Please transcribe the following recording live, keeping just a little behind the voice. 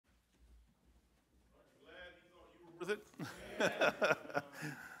it?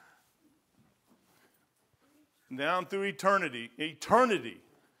 Down through eternity.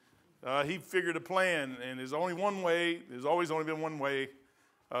 He figured a plan, and there's only one way. There's always only been one way.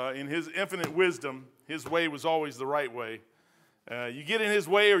 In his infinite wisdom, his way was always the right way. You get in his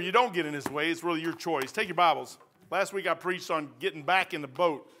way or you don't get in his way. It's really your choice. Take your Bibles. Last week I preached on getting back in the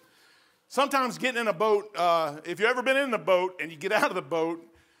boat. Sometimes getting in a boat, if you've ever been in the boat and you get out of the boat,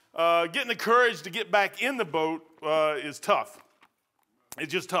 getting the courage to get back in the boat is tough.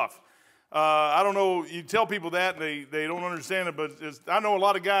 It's just tough. I don't know, you tell people that, and they don't understand it, but I know a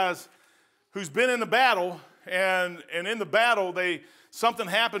lot of guys who's been in the battle, and in the battle, something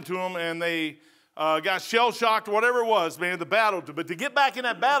happened to them, and they got shell-shocked, whatever it was, man, the battle. But to get back in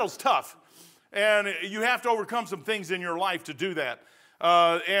that battle's tough, and you have to overcome some things in your life to do that.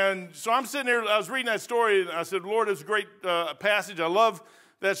 And so I'm sitting there, I was reading that story, and I said, Lord, it's a great passage. I love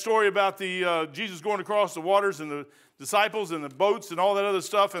that story about the Jesus going across the waters and the disciples and the boats and all that other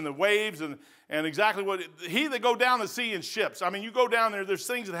stuff and the waves and exactly what he that go down the sea in ships. I mean, you go down there, there's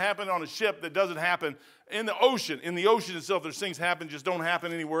things that happen on a ship that doesn't happen in the ocean. In the ocean itself, there's things happen just don't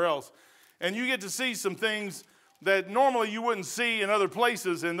happen anywhere else. And you get to see some things that normally you wouldn't see in other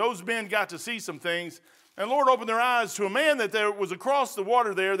places, and those men got to see some things. And the Lord opened their eyes to a man that there was across the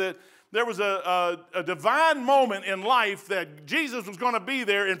water there, that there was a divine moment in life that Jesus was going to be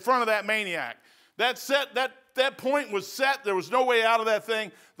there in front of that maniac. That point was set. There was no way out of that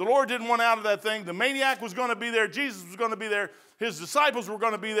thing. The Lord didn't want out of that thing. The maniac was going to be there. Jesus was going to be there. His disciples were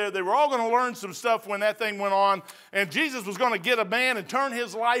going to be there. They were all going to learn some stuff when that thing went on. And Jesus was going to get a man and turn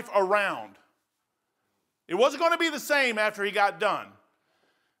his life around. It wasn't going to be the same after he got done.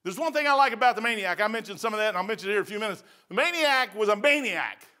 There's one thing I like about the maniac. I mentioned some of that, and I'll mention it here in a few minutes. The maniac was a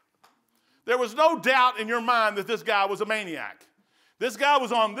maniac. There was no doubt in your mind that this guy was a maniac. This guy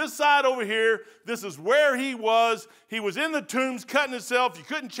was on this side over here. This is where he was. He was in the tombs cutting himself. You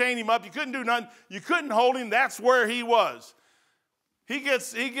couldn't chain him up. You couldn't do nothing. You couldn't hold him. That's where he was. He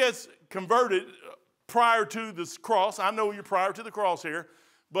gets converted prior to this cross. I know you're prior to the cross here.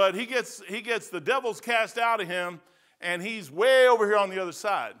 But he gets the devils cast out of him, and he's way over here on the other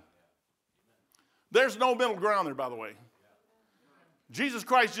side. There's no middle ground there, by the way. Jesus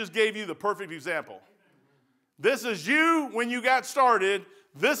Christ just gave you the perfect example. This is you when you got started.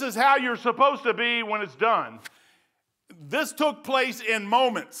 This is how you're supposed to be when it's done. This took place in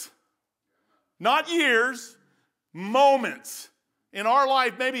moments. Not years, moments. In our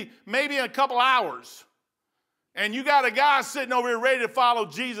life, maybe in a couple hours. And you got a guy sitting over here ready to follow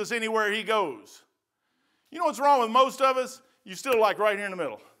Jesus anywhere he goes. You know what's wrong with most of us? You're still like right here in the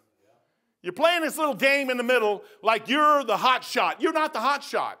middle. You're playing this little game in the middle like you're the hot shot. You're not the hot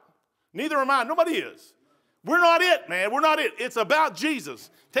shot. Neither am I. Nobody is. We're not it, man. We're not it. It's about Jesus.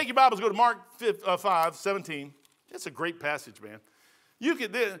 Take your Bibles, go to Mark 5:17. It's a great passage, man.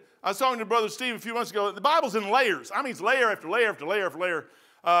 I was talking to Brother Steve a few months ago. The Bible's in layers. I mean, it's layer after layer after layer after layer.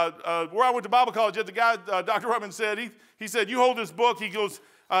 Where I went to Bible college, the guy, Dr. Rubin said, he said, you hold this book. He goes,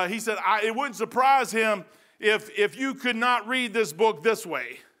 he said, it wouldn't surprise him if you could not read this book this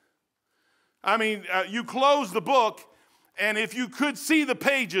way. I mean, you close the book, and if you could see the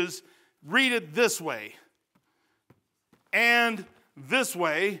pages, read it this way. And this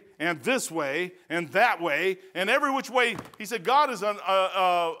way, and this way, and that way, and every which way. He said God is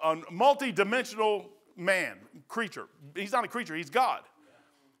a multi-dimensional creature. He's not a creature, he's God.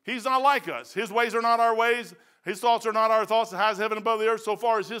 He's not like us. His ways are not our ways. His thoughts are not our thoughts. The highest heaven above the earth, so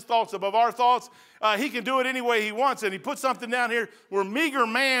far as his thoughts above our thoughts. He can do it any way he wants, and he put something down here where meager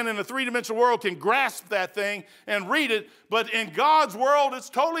man in a three-dimensional world can grasp that thing and read it, but in God's world, it's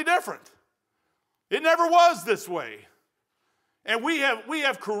totally different. It never was this way. And we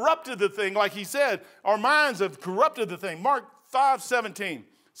have corrupted the thing, like he said. Our minds have corrupted the thing. Mark 5:17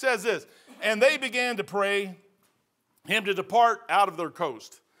 says this, and they began to pray him to depart out of their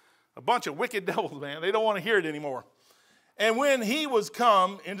coast. A bunch of wicked devils, man. They don't want to hear it anymore. And when he was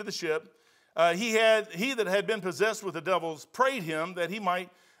come into the ship, he that had been possessed with the devils prayed him that he might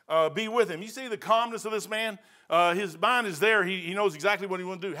be with him. You see the calmness of this man? His mind is there. He knows exactly what he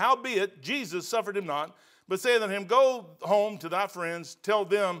wants to do. Howbeit, Jesus suffered him not, but saith unto him, go home to thy friends, tell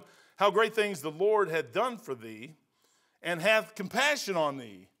them how great things the Lord hath done for thee, and hath compassion on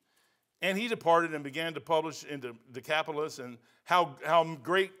thee. And he departed and began to publish into Decapolis and how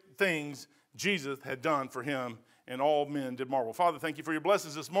great things Jesus had done for him, and all men did marvel. Father, thank you for your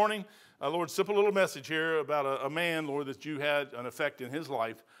blessings this morning. Lord, simple little message here about a man, Lord, that you had an effect in his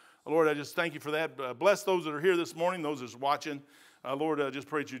life. Lord, I just thank you for that. Bless those that are here this morning, those that are watching. Lord, I just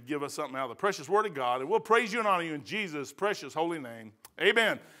pray that you'd give us something out of the precious word of God, and we'll praise you and honor you in Jesus' precious holy name.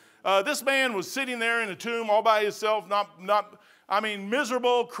 Amen. This man was sitting there in a tomb all by himself,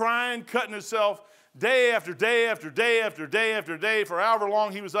 miserable, crying, cutting himself day after day after day after day after day for however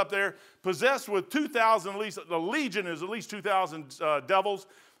long he was up there, possessed with 2,000 at least. The legion is at least 2,000 devils,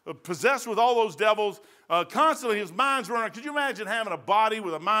 possessed with all those devils. Constantly his mind's running. Could you imagine having a body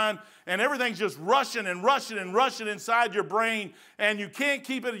with a mind and everything's just rushing and rushing and rushing inside your brain, and you can't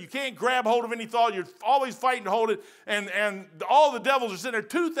keep it, you can't grab hold of any thought, you're always fighting to hold it, and all the devils are sitting there,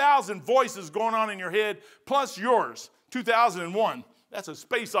 2,000 voices going on in your head, plus yours, 2001. That's a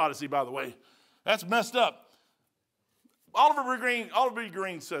space odyssey, by the way. That's messed up. Oliver B.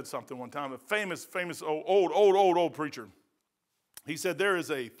 Green said something one time, a famous old preacher. He said, there is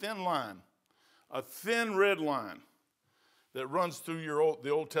a thin line, a thin red line that runs through the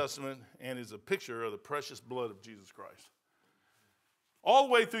Old Testament and is a picture of the precious blood of Jesus Christ. All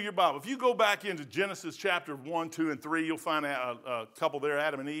the way through your Bible. If you go back into Genesis chapter 1, 2, and 3, you'll find a couple there,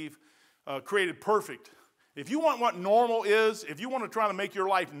 Adam and Eve, created perfect. If you want what normal is, if you want to try to make your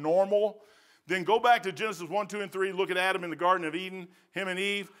life normal, then go back to Genesis 1, 2, and 3, look at Adam in the Garden of Eden, him and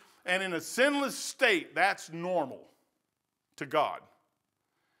Eve, and in a sinless state, that's normal to God.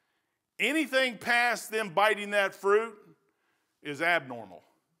 Anything past them biting that fruit is abnormal.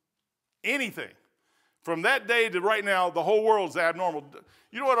 Anything. From that day to right now, the whole world's abnormal.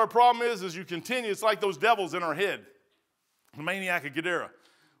 You know what our problem is? As you continue, it's like those devils in our head. The maniac of Gadara.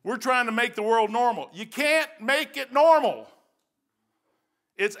 We're trying to make the world normal. You can't make it normal.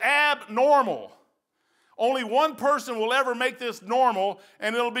 It's abnormal. Only one person will ever make this normal,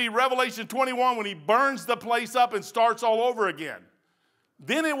 and it'll be Revelation 21 when he burns the place up and starts all over again.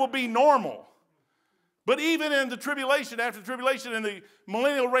 Then it will be normal. But even in the tribulation, after the tribulation, in the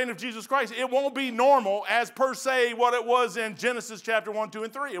millennial reign of Jesus Christ, it won't be normal as per se what it was in Genesis chapter 1, 2,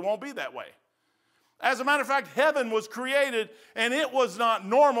 and 3. It won't be that way. As a matter of fact, heaven was created, and it was not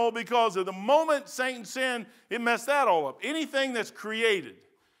normal because of the moment Satan sinned, it messed that all up. Anything that's created.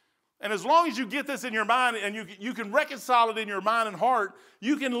 And as long as you get this in your mind and you can reconcile it in your mind and heart,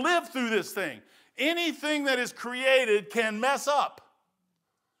 you can live through this thing. Anything that is created can mess up.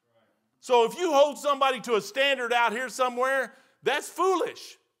 So if you hold somebody to a standard out here somewhere, that's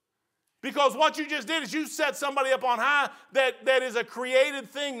foolish. Because what you just did is you set somebody up on high that is a created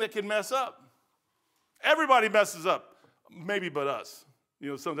thing that can mess up. Everybody messes up, maybe but us. You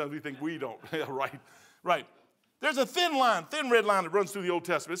know, sometimes we think we don't. Right. There's a thin red line that runs through the Old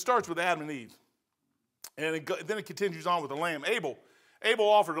Testament. It starts with Adam and Eve. And then it continues on with the lamb. Abel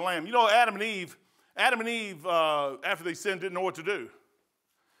offered a lamb. You know, Adam and Eve, after they sinned, didn't know what to do.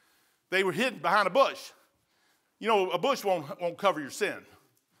 They were hidden behind a bush. You know, a bush won't cover your sin.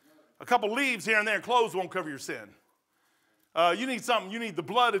 A couple leaves here and there and clothes won't cover your sin. You need the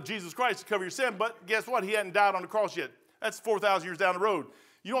blood of Jesus Christ to cover your sin, but guess what? He hadn't died on the cross yet. That's 4,000 years down the road.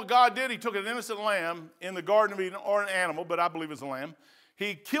 You know what God did? He took an innocent lamb in the Garden of Eden, or an animal, but I believe it's a lamb.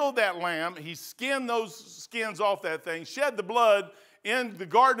 He killed that lamb. He skinned those skins off that thing, shed the blood in the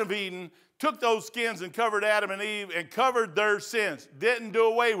Garden of Eden, took those skins and covered Adam and Eve and covered their sins. Didn't do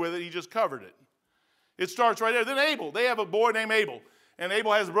away with it. He just covered it. It starts right there. Then Abel. They have a boy named Abel. And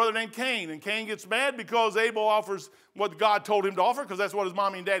Abel has a brother named Cain. And Cain gets mad because Abel offers what God told him to offer, because that's what his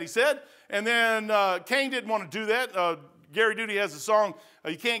mommy and daddy said. And then Cain didn't want to do that. Gary Duty has a song,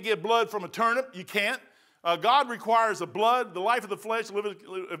 you can't get blood from a turnip. You can't. God requires a blood, the life of the flesh.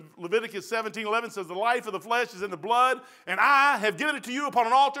 Leviticus 17:11 says, the life of the flesh is in the blood, and I have given it to you upon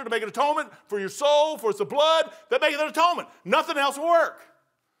an altar to make an atonement for your soul, for it's the blood that maketh an atonement. Nothing else will work.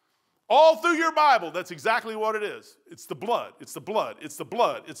 All through your Bible, that's exactly what it is. It's the blood. It's the blood. It's the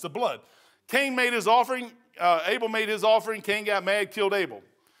blood. It's the blood. Cain made his offering. Abel made his offering. Cain got mad, killed Abel.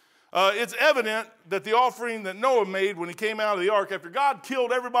 It's evident that the offering that Noah made when he came out of the ark, after God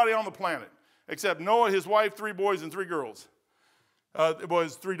killed everybody on the planet, except Noah, his wife, 3 boys, and 3 girls. It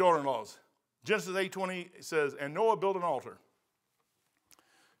was 3 daughter-in-laws. Genesis 8:20 says, and Noah built an altar.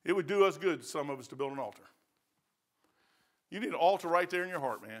 It would do us good, some of us, to build an altar. You need an altar right there in your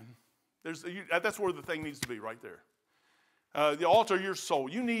heart, man. That's where the thing needs to be, right there. The altar of your soul.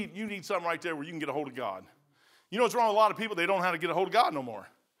 You need something right there where you can get a hold of God. You know what's wrong with a lot of people? They don't know how to get a hold of God no more.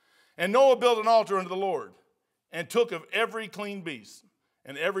 And Noah built an altar unto the Lord, and took of every clean beast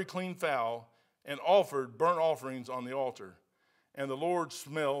and every clean fowl, and offered burnt offerings on the altar. And the Lord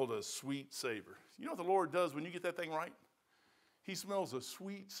smelled a sweet savor. You know what the Lord does when you get that thing right? He smells a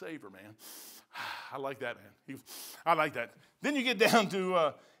sweet savor, man. I like that, man. I like that. Then you get down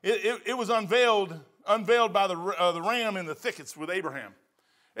to, it was unveiled by the ram in the thickets with Abraham.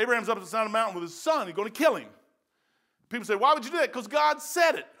 Abraham's up at the side of the mountain with his son. He's going to kill him. People say, why would you do that? Because God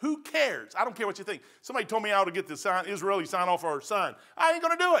said it. Who cares? I don't care what you think. Somebody told me how to get the Israeli sign off our sign. I ain't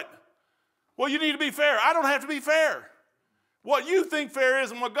going to do it. Well, you need to be fair. I don't have to be fair. What you think fair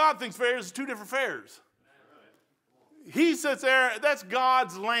is and what God thinks fair is two different fairs. He sits there, that's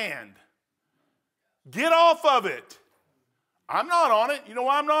God's land. Get off of it. I'm not on it. You know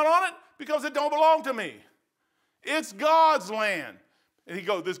why I'm not on it? Because it don't belong to me. It's God's land. And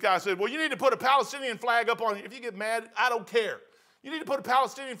this guy said, well, you need to put a Palestinian flag up on, if you get mad, I don't care. You need to put a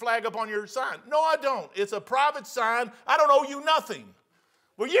Palestinian flag up on your sign. No, I don't. It's a private sign. I don't owe you nothing.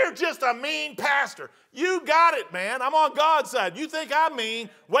 Well, you're just a mean pastor. You got it, man. I'm on God's side. You think I'm mean?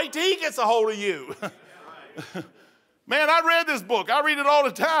 Wait till he gets a hold of you. Man, I read this book. I read it all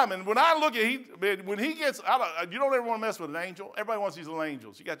the time. And when I look at when he gets, you don't ever want to mess with an angel. Everybody wants these little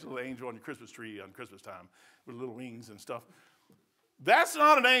angels. You got your little angel on your Christmas tree on Christmas time with little wings and stuff. That's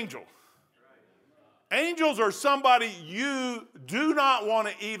not an angel. Angels are somebody you do not want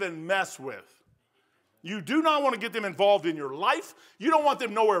to even mess with. You do not want to get them involved in your life. You don't want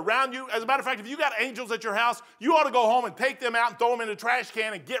them nowhere around you. As a matter of fact, if you got angels at your house, you ought to go home and take them out and throw them in the trash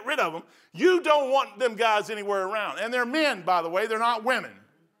can and get rid of them. You don't want them guys anywhere around. And they're men, by the way. They're not women.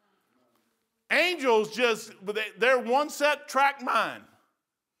 Angels they're one set track mind.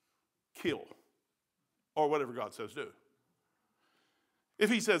 Kill. Or whatever God says do. If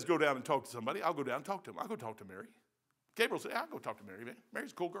he says go down and talk to somebody, I'll go down and talk to him. I'll go talk to Mary. Gabriel said, I'll go talk to Mary.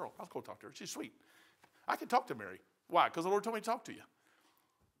 Mary's a cool girl. I'll go talk to her. She's sweet. I can talk to Mary. Why? Because the Lord told me to talk to you.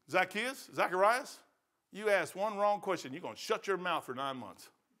 Zacharias, you asked one wrong question. You're going to shut your mouth for 9 months.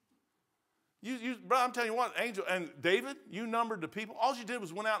 Brother, I'm telling you what, angel, and David, you numbered the people. All you did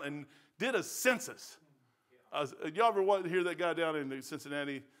was went out and did a census. Y'all ever hear that guy down in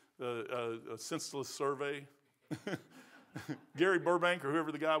Cincinnati, a senseless survey? Gary Burbank or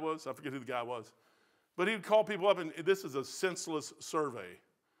whoever the guy was. I forget who the guy was. But he would call people up, and this is a senseless survey.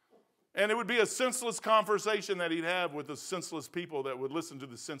 And it would be a senseless conversation that he'd have with the senseless people that would listen to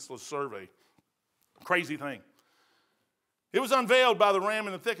the senseless survey. Crazy thing. It was unveiled by the ram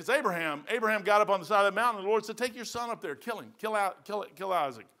in the thickets. Abraham got up on the side of that mountain, and the Lord said, take your son up there, kill him, kill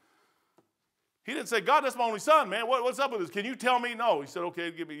Isaac. He didn't say, God, that's my only son, man. What's up with this? Can you tell me? No. He said,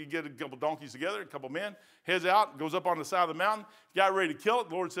 okay, you get a couple donkeys together, a couple men, heads out, goes up on the side of the mountain, got ready to kill it.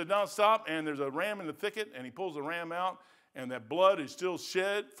 The Lord said, no, stop. And there's a ram in the thicket, and he pulls the ram out, and that blood is still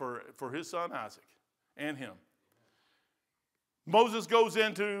shed for his son Isaac and him. Moses goes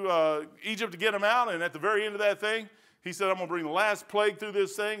into Egypt to get him out, and at the very end of that thing, he said, I'm going to bring the last plague through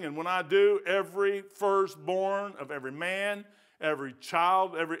this thing, and when I do, every firstborn of every man, every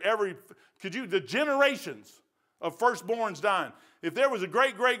child, the generations of firstborns dying. If there was a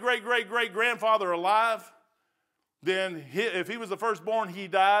great-great-great-great-great-grandfather alive, then if he was the firstborn, he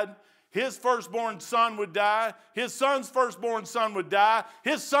died. His firstborn son would die. His son's firstborn son would die.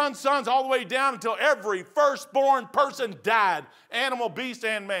 His son's sons all the way down until every firstborn person died, animal, beast,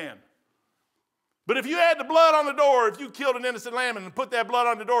 and man. But if you had the blood on the door, if you killed an innocent lamb and put that blood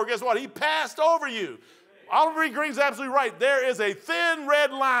on the door, guess what? He passed over you. Oliver E. Green's absolutely right. There is a thin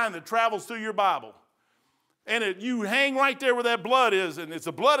red line that travels through your Bible. And you hang right there where that blood is, and it's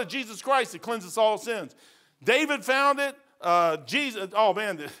the blood of Jesus Christ that cleanses all sins. David found it.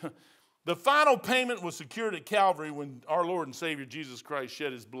 The final payment was secured at Calvary when our Lord and Savior Jesus Christ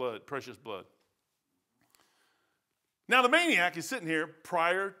shed his blood, precious blood. Now the maniac is sitting here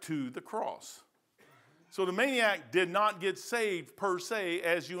prior to the cross. So the maniac did not get saved per se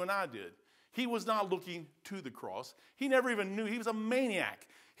as you and I did. He was not looking to the cross. He never even knew. He was a maniac.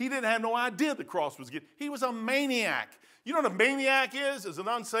 He didn't have no idea the cross was good. He was a maniac. You know what a maniac is? Is an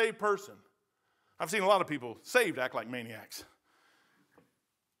unsaved person. I've seen a lot of people saved act like maniacs.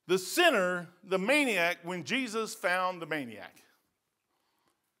 The sinner, the maniac, when Jesus found the maniac.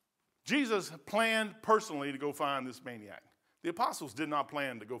 Jesus planned personally to go find this maniac. The apostles did not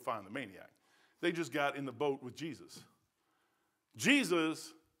plan to go find the maniac. They just got in the boat with Jesus.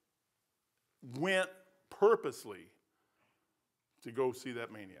 Jesus went purposely to go see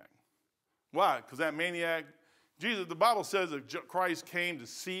that maniac. Why? Because that maniac, Jesus, the Bible says that Christ came to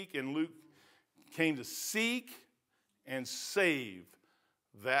seek, and Luke came to seek and save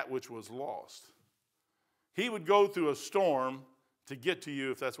that which was lost. He would go through a storm to get to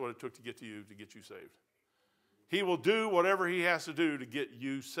you if that's what it took to get to you saved. He will do whatever he has to do to get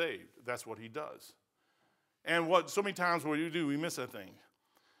you saved. That's what he does. And so many times what do, we miss that thing.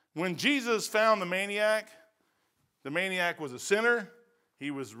 When Jesus found the maniac was a sinner. He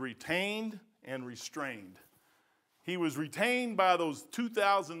was retained and restrained. He was retained by those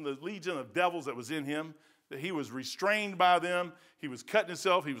 2,000, the legion of devils that was in him. that he was restrained by them. He was cutting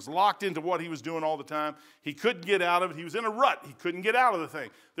himself. He was locked into what he was doing all the time. He couldn't get out of it. He was in a rut. He couldn't get out of the thing.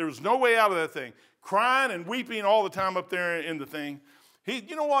 There was no way out of that thing. Crying and weeping all the time up there in the thing.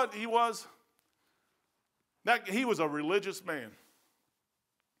 You know what he was? He was a religious man.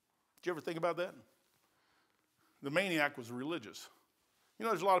 Did you ever think about that? The maniac was religious. You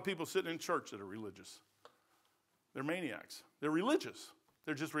know, there's a lot of people sitting in church that are religious. They're maniacs. They're religious.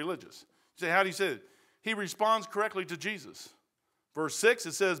 They're just religious. You say, how do you say it? He responds correctly to Jesus. Verse 6,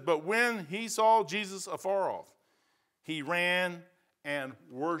 it says, but when he saw Jesus afar off, he ran and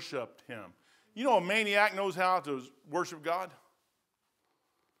worshiped him. You know, a maniac knows how to worship God.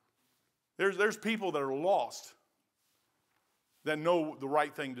 There's people that are lost that know the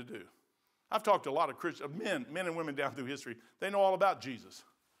right thing to do. I've talked to a lot of Christians, men and women down through history. They know all about Jesus.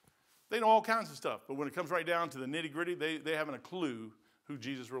 They know all kinds of stuff. But when it comes right down to the nitty-gritty, they haven't a clue who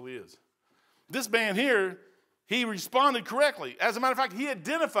Jesus really is. This man here, he responded correctly. As a matter of fact, he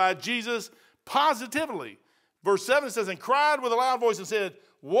identified Jesus positively. Verse 7 says, and cried with a loud voice and said,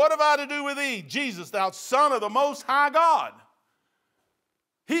 what have I to do with thee, Jesus, thou Son of the Most High God?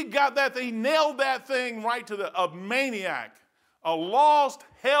 He got that thing, he nailed that thing right to a maniac, a lost,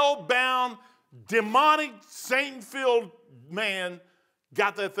 hell-bound, demonic, Satan-filled man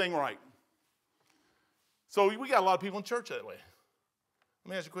got that thing right. So we got a lot of people in church that way.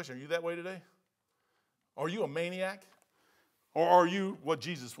 Let me ask you a question. Are you that way today? Are you a maniac? Or are you what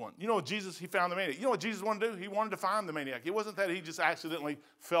Jesus wanted? You know what Jesus, he found the maniac. You know what Jesus wanted to do? He wanted to find the maniac. It wasn't that he just accidentally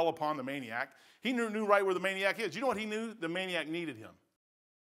fell upon the maniac. He knew right where the maniac is. You know what he knew? The maniac needed him. Amen.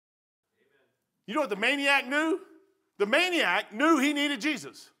 You know what the maniac knew? The maniac knew he needed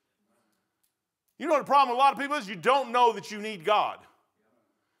Jesus. You know what the problem with a lot of people is? You don't know that you need God.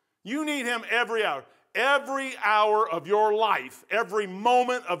 You need him every hour. Every hour of your life, every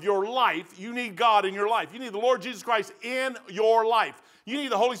moment of your life, you need God in your life. You need the Lord Jesus Christ in your life. You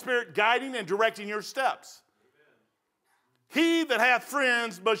need the Holy Spirit guiding and directing your steps. Amen. He that hath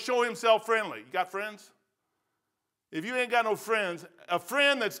friends must show himself friendly. You got friends? If you ain't got no friends, a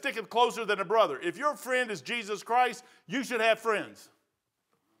friend that sticketh closer than a brother. If your friend is Jesus Christ, you should have friends.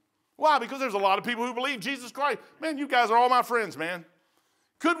 Why? Because there's a lot of people who believe Jesus Christ. Man, you guys are all my friends, man.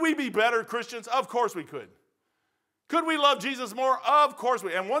 Could we be better Christians? Of course we could. Could we love Jesus more? Of course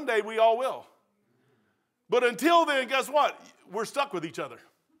we. And one day we all will. But until then, guess what? We're stuck with each other.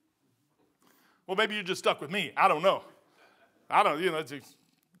 Well, maybe you're just stuck with me. I don't know. Nobody's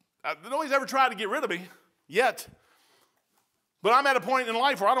ever tried to get rid of me yet. But I'm at a point in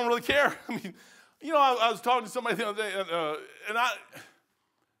life where I don't really care. I mean, you know, I was talking to somebody the other day, and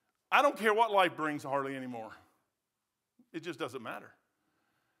I don't care what life brings hardly anymore. It just doesn't matter.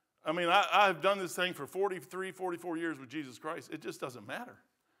 I mean, I've done this thing for 43, 44 years with Jesus Christ. It just doesn't matter.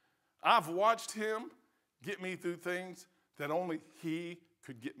 I've watched him get me through things that only he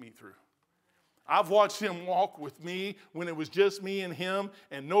could get me through. I've watched him walk with me when it was just me and him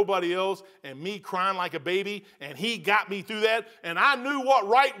and nobody else and me crying like a baby, and he got me through that, and I knew what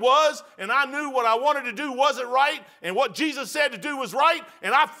right was, and I knew what I wanted to do wasn't right, and what Jesus said to do was right,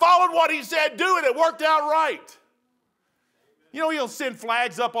 and I followed what he said do, and it worked out right. You know, he'll send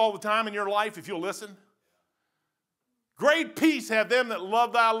flags up all the time in your life if you'll listen. Great peace have them that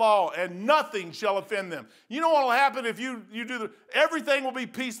love thy law, and nothing shall offend them. You know what will happen if you do everything will be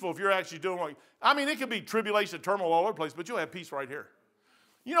peaceful if you're actually doing what. I mean, it could be tribulation, turmoil all over the place, but you'll have peace right here.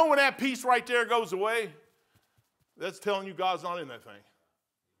 You know when that peace right there goes away, that's telling you God's not in that thing.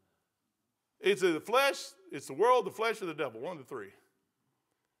 It's the flesh, it's the world, the flesh, or the devil, one of the three.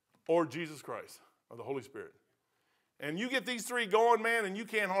 Or Jesus Christ, or the Holy Spirit. And you get these three going, man, and you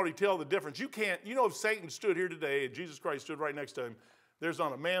can't hardly tell the difference. You know, if Satan stood here today and Jesus Christ stood right next to him, there's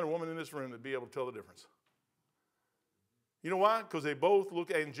not a man or woman in this room that'd be able to tell the difference. You know why? Because they both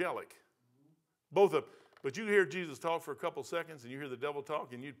look angelic. Both of them. But you hear Jesus talk for a couple seconds and you hear the devil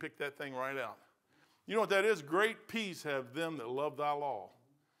talk and you'd pick that thing right out. You know what that is? Great peace have them that love thy law.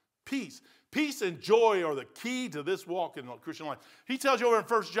 Peace. Peace and joy are the key to this walk in the Christian life. He tells you over in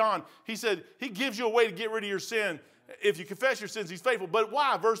 1 John, he said, he gives you a way to get rid of your sin. If you confess your sins, he's faithful. But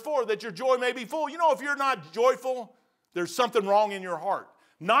why? Verse 4, that your joy may be full. You know, if you're not joyful, there's something wrong in your heart.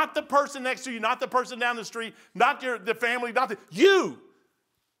 Not the person next to you, not the person down the street, not the family, you.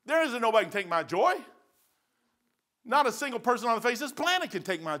 There isn't nobody can take my joy. Not a single person on the face of this planet can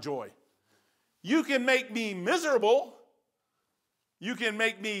take my joy. You can make me miserable. You can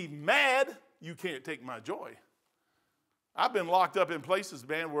make me mad. You can't take my joy. I've been locked up in places,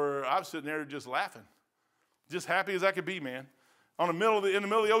 man, where I'm sitting there just laughing. Just happy as I could be, man. in the middle of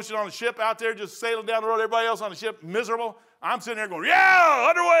the ocean on a ship out there just sailing down the road, everybody else on the ship miserable. I'm sitting there going, yeah,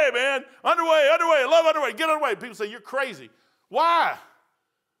 underway, man. Underway. I love underway. Get underway. People say, you're crazy. Why?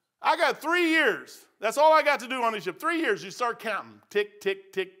 I got 3 years. That's all I got to do on this ship. 3 years, you start counting. Tick,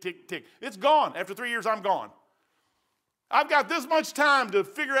 tick, tick, tick, tick. It's gone. After 3 years, I'm gone. I've got this much time to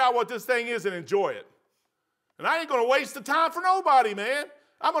figure out what this thing is and enjoy it. And I ain't going to waste the time for nobody, man.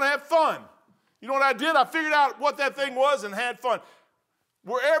 I'm going to have fun. You know what I did? I figured out what that thing was and had fun.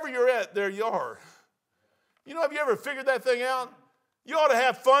 Wherever you're at, there you are. You know, have you ever figured that thing out? You ought to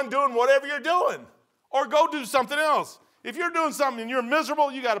have fun doing whatever you're doing. Or go do something else. If you're doing something and you're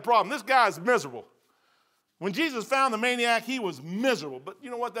miserable, you got a problem. This guy's miserable. When Jesus found the maniac, he was miserable. But you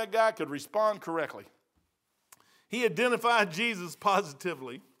know what? That guy could respond correctly. He identified Jesus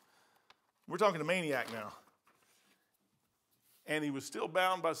positively. We're talking to maniac now. And he was still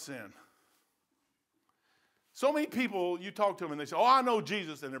bound by sin. So many people, you talk to them and they say, oh, I know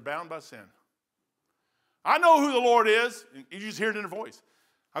Jesus, and they're bound by sin. I know who the Lord is. And you just hear it in their voice.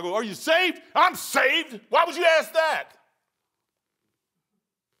 I go, are you saved? I'm saved. Why would you ask that?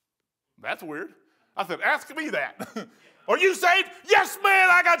 That's weird. I said, ask me that. Are you saved? Yes, man,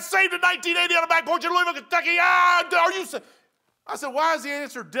 I got saved in 1980 on the back porch in Louisville, Kentucky. Are you saved? I said, why is the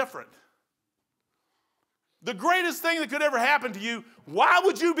answer different? The greatest thing that could ever happen to you, why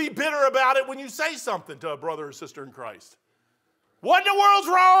would you be bitter about it when you say something to a brother or sister in Christ? What in the world's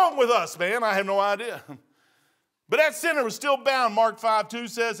wrong with us, man? I have no idea. But that sinner was still bound. Mark 5:2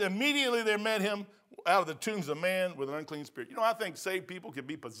 says, immediately there met him out of the tombs a man with an unclean spirit. You know, I think saved people can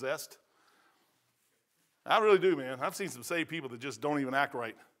be possessed. I really do, man. I've seen some saved people that just don't even act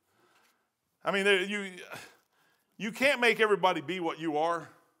right. I mean, you can't make everybody be what you are.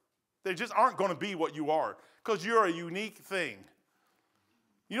 They just aren't going to be what you are because you're a unique thing.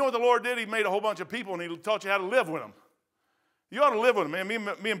 You know what the Lord did? He made a whole bunch of people, and he taught you how to live with them. You ought to live with them, man.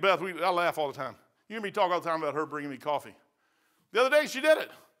 Me and Beth, I laugh all the time. You hear me talk all the time about her bringing me coffee. The other day, she did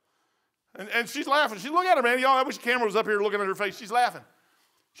it. And she's laughing. She look at her, man. Y'all, I wish the camera was up here looking at her face. She's laughing.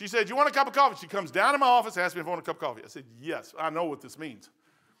 She said, you want a cup of coffee? She comes down to my office, asks me if I want a cup of coffee. I said, yes, I know what this means.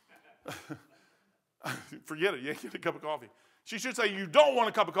 Forget it. You ain't getting a cup of coffee. She should say, you don't want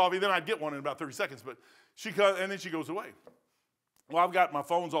a cup of coffee, then I'd get one in about 30 seconds. But and then she goes away. Well, I've got my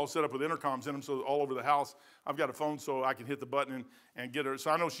phones all set up with intercoms in them, so all over the house, I've got a phone so I can hit the button and get her.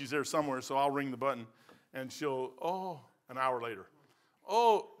 So I know she's there somewhere, so I'll ring the button, and she'll, an hour later,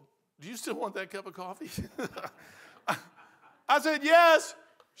 do you still want that cup of coffee? I said, yes.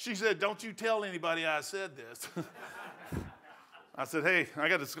 She said, don't you tell anybody I said this. I said, hey, I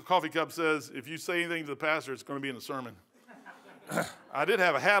got this coffee cup says, if you say anything to the pastor, it's going to be in the sermon. I did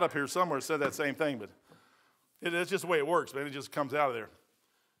have a hat up here somewhere that said that same thing, but it's just the way it works, man. It just comes out of there.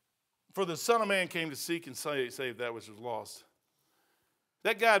 For the Son of Man came to seek and save that which was lost.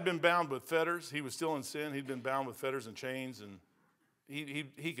 That guy had been bound with fetters. He was still in sin. He'd been bound with fetters and chains, and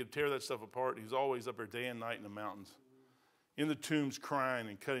he could tear that stuff apart. He was always up there day and night in the mountains, in the tombs crying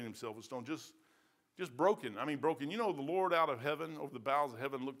and cutting himself with stone, just broken. I mean, broken. You know, the Lord out of heaven, over the bowels of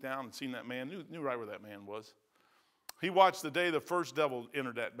heaven, looked down and seen that man, knew right where that man was. He watched the day the first devil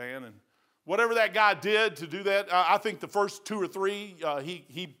entered that man, and whatever that guy did to do that, I think the first 2 or 3,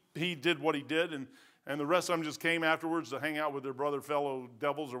 he did what he did, and the rest of them just came afterwards to hang out with their fellow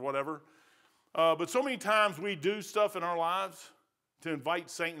devils or whatever. But so many times we do stuff in our lives to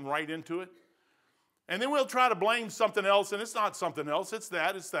invite Satan right into it, and then we'll try to blame something else, and it's not something else. It's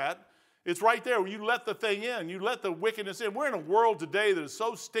that. It's right there. You let the thing in. You let the wickedness in. We're in a world today that is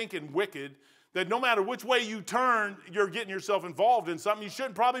so stinking wicked that no matter which way you turn, you're getting yourself involved in something you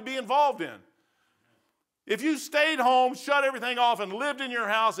shouldn't probably be involved in. If you stayed home, shut everything off, and lived in your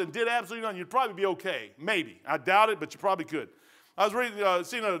house and did absolutely nothing, you'd probably be okay. Maybe. I doubt it, but you probably could. I was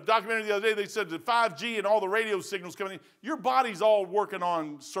seeing a documentary the other day. They said that 5G and all the radio signals coming in, your body's all working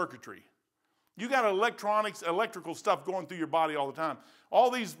on circuitry. You got electrical stuff going through your body all the time.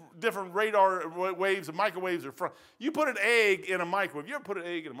 All these different radar waves and microwaves are from. You put an egg in a microwave. You ever put an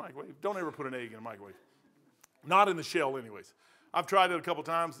egg in a microwave? Don't ever put an egg in a microwave. Not in the shell anyways. I've tried it a couple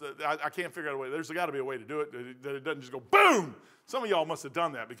times. I can't figure out a way. There's got to be a way to do it that it doesn't just go boom. Some of y'all must have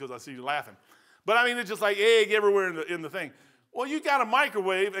done that because I see you laughing. But I mean, it's just like egg everywhere in the thing. Well, you got a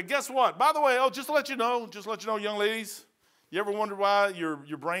microwave, and guess what? By the way, just to let you know, young ladies, you ever wonder why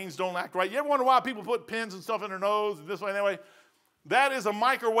your brains don't act right? You ever wonder why people put pins and stuff in their nose and this way and that way? That is a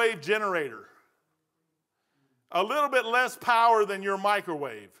microwave generator. A little bit less power than your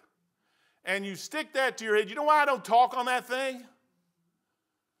microwave. And you stick that to your head. You know why I don't talk on that thing?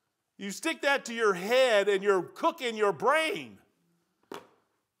 You stick that to your head and you're cooking your brain.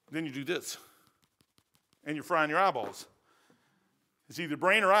 Then you do this. And you're frying your eyeballs. It's either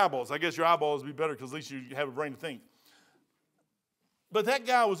brain or eyeballs. I guess your eyeballs would be better because at least you have a brain to think. But that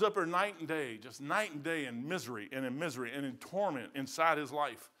guy was up there night and day, just night and day in misery and in torment inside his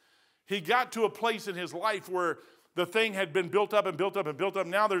life. He got to a place in his life where the thing had been built up and built up and built up.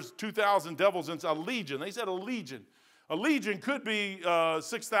 Now there's 2,000 devils inside. A legion. They said a legion. A legion could be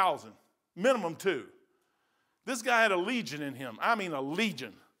 6,000, minimum 2. This guy had a legion in him. I mean a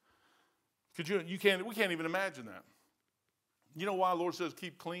legion. We can't even imagine that. You know why the Lord says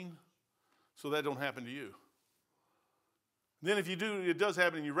keep clean? So that don't happen to you. Then if you do, it does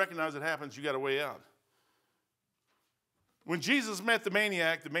happen and you recognize it happens, you got a way out. When Jesus met the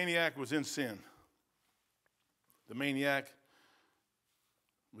maniac was in sin. The maniac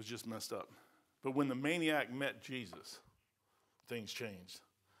was just messed up. But when the maniac met Jesus, things changed.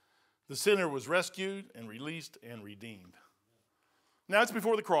 The sinner was rescued and released and redeemed. Now, it's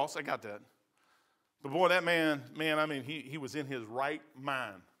before the cross. I got that. But boy, that man, I mean, he was in his right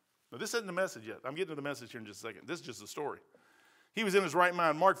mind. Now, this isn't the message yet. I'm getting to the message here in just a second. This is just the story. He was in his right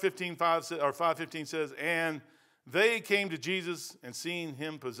mind. Mark 5:15 says, and they came to Jesus and seeing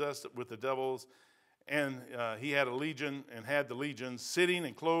him possessed with the devils, and he had a legion and had the legion sitting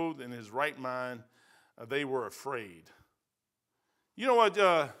and clothed in his right mind, they were afraid. You know what?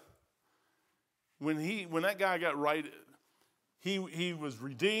 When that guy got right, he was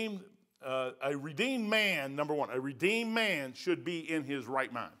redeemed. A redeemed man, number one, a redeemed man should be in his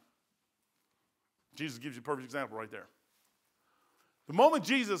right mind. Jesus gives you a perfect example right there. The moment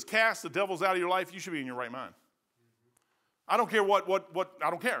Jesus casts the devils out of your life, you should be in your right mind. I don't care I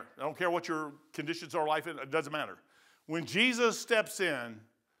don't care. I don't care what your conditions are in life, it doesn't matter. When Jesus steps in,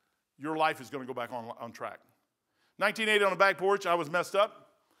 your life is going to go back on track. 1980 on the back porch, I was messed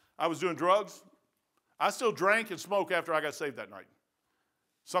up. I was doing drugs. I still drank and smoked after I got saved that night.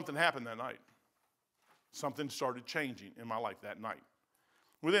 Something happened that night. Something started changing in my life that night.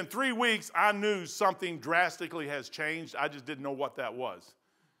 Within 3 weeks, I knew something drastically has changed. I just didn't know what that was.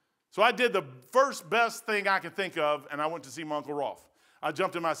 So I did the first best thing I could think of, and I went to see my Uncle Rolf. I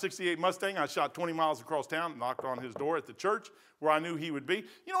jumped in my 68 Mustang. I shot 20 miles across town, knocked on his door at the church where I knew he would be.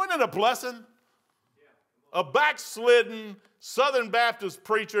 You know, isn't it a blessing? A backslidden Southern Baptist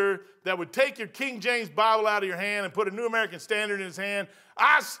preacher that would take your King James Bible out of your hand and put a New American Standard in his hand.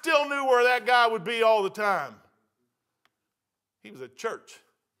 I still knew where that guy would be all the time. He was at church.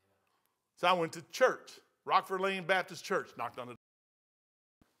 So I went to church, Rockford Lane Baptist Church, knocked on the door.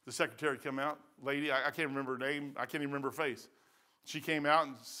 The secretary came out, lady, I can't remember her name, I can't even remember her face. She came out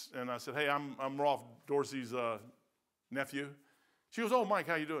and I said, hey, I'm Rolf Dorsey's nephew. She goes, oh, Mike,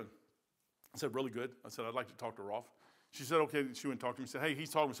 how you doing? I said, really good. I said, I'd like to talk to Rolf. She said, okay. She went and talked to him. She said, hey, he's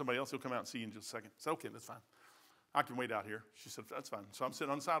talking to somebody else. He'll come out and see you in just a second. I said, okay, that's fine. I can wait out here. She said, that's fine. So I'm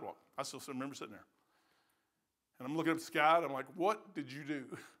sitting on the sidewalk. I still remember sitting there. And I'm looking up at the sky, and I'm like, what did you do?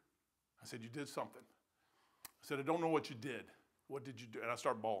 I said, you did something. I said, I don't know what you did. What did you do? And I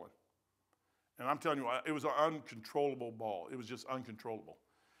started bawling. And I'm telling you, it was an uncontrollable bawl. It was just uncontrollable.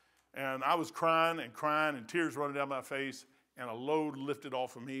 And I was crying, and tears running down my face, and a load lifted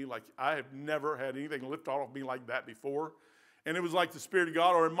off of me like I have never had anything lift off of me like that before. And it was like the Spirit of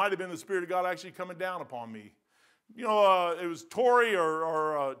God, or it might have been the Spirit of God actually coming down upon me. You know, it was Tory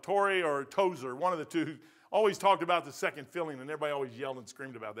or Tozer, one of the two, always talked about the second filling, and everybody always yelled and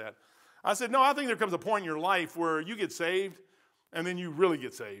screamed about that. I said, no, I think there comes a point in your life where you get saved, and then you really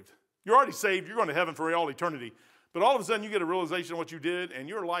get saved. You're already saved. You're going to heaven for all eternity. But all of a sudden, you get a realization of what you did, and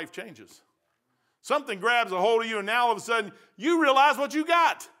your life changes. Something grabs a hold of you, and now all of a sudden, you realize what you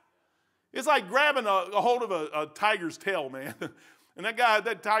got. It's like grabbing a hold of a tiger's tail, man. And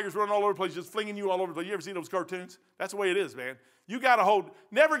that tiger's running all over the place, just flinging you all over the place. You ever seen those cartoons? That's the way it is, man. You got to hold.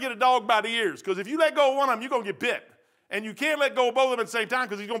 Never get a dog by the ears, because if you let go of one of them, you're going to get bit. And you can't let go of both of them at the same time,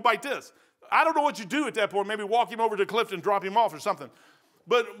 because he's going to bite this. I don't know what you do at that point. Maybe walk him over to the cliff and drop him off or something.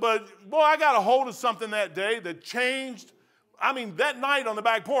 But boy, I got a hold of something that day that changed. I mean, that night on the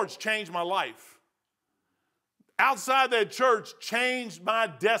back porch changed my life. Outside that church changed my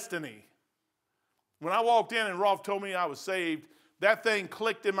destiny. When I walked in and Rolf told me I was saved, that thing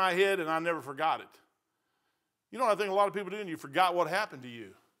clicked in my head and I never forgot it. You know what I think a lot of people do, and you forgot what happened to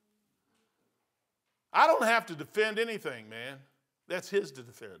you. I don't have to defend anything, man. That's his to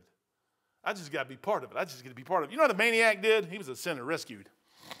defend. I just got to be part of it. I just got to be part of it. You know what the maniac did? He was a sinner rescued.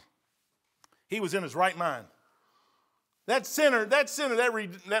 He was in his right mind. That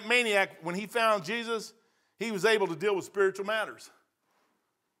maniac, when he found Jesus, he was able to deal with spiritual matters.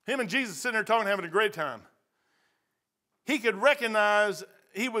 Him and Jesus sitting there talking, having a great time. He could recognize,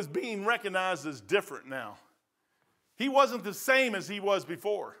 he was being recognized as different now. He wasn't the same as he was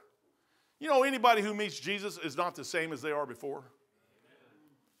before. You know, anybody who meets Jesus is not the same as they are before.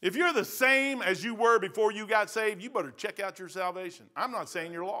 If you're the same as you were before you got saved, you better check out your salvation. I'm not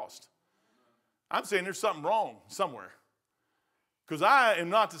saying you're lost. I'm saying there's something wrong somewhere. Because I am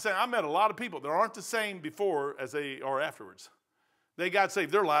not the same. I met a lot of people that aren't the same before as they are afterwards. They got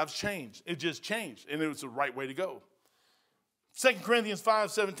saved. Their lives changed. It just changed, and it was the right way to go. 2 Corinthians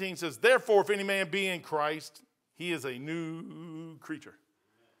 5:17 says, therefore, if any man be in Christ, he is a new creature.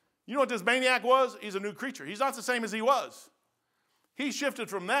 You know what this maniac was? He's a new creature. He's not the same as he was. He shifted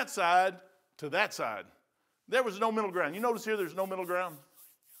from that side to that side. There was no middle ground. You notice here there's no middle ground?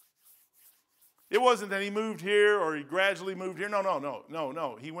 It wasn't that he moved here or he gradually moved here.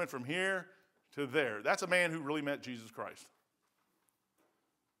 No. He went from here to there. That's a man who really met Jesus Christ.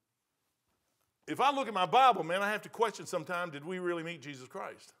 If I look at my Bible, man, I have to question sometimes, did we really meet Jesus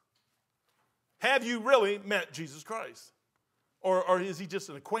Christ? Have you really met Jesus Christ? Or is he just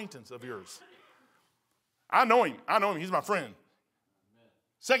an acquaintance of yours? I know him. He's my friend.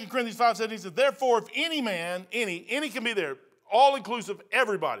 2 Corinthians 5:17 says, therefore, if any man, any can be there, all inclusive,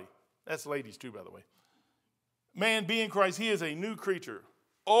 everybody. That's ladies too, by the way. Man be in Christ, he is a new creature.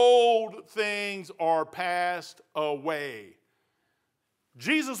 Old things are passed away.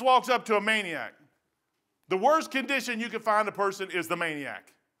 Jesus walks up to a maniac. The worst condition you can find a person is the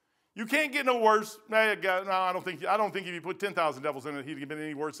maniac. You can't get no worse. No, I don't think if you put 10,000 devils in it, he'd have been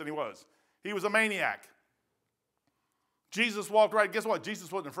any worse than he was. He was a maniac. Jesus walked right. Guess what?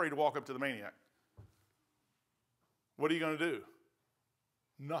 Jesus wasn't afraid to walk up to the maniac. What are you going to do?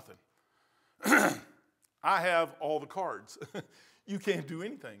 Nothing. I have all the cards. You can't do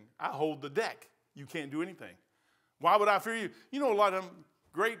anything. I hold the deck. You can't do anything. Why would I fear you? You know, a lot of them,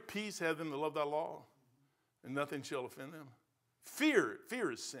 great peace have them that love thy law, and nothing shall offend them. Fear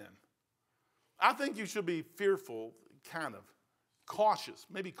is sin. I think you should be fearful, kind of. Cautious.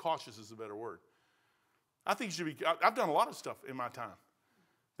 Maybe cautious is a better word. I think you should be, I've done a lot of stuff in my time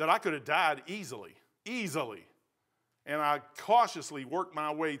that I could have died easily. And I cautiously worked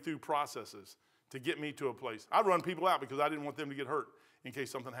my way through processes to get me to a place. I'd run people out because I didn't want them to get hurt in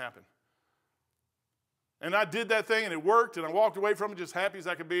case something happened. And I did that thing, and it worked, and I walked away from it just happy as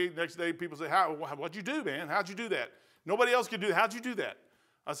I could be. Next day, people say, what'd you do, man? How'd you do that? Nobody else could do that. How'd you do that?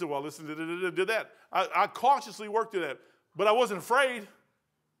 I said, well, listen, did that. I cautiously worked through that, but I wasn't afraid.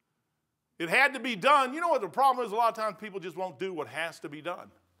 It had to be done. You know what the problem is? A lot of times people just won't do what has to be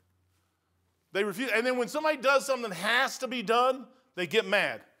done. They refuse. And then when somebody does something that has to be done, they get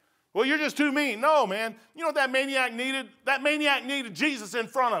mad. Well, you're just too mean. No, man. You know what that maniac needed? That maniac needed Jesus in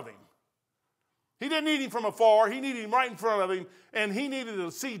front of him. He didn't need him from afar. He needed him right in front of him, and he needed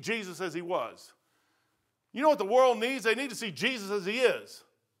to see Jesus as he was. You know what the world needs? They need to see Jesus as he is.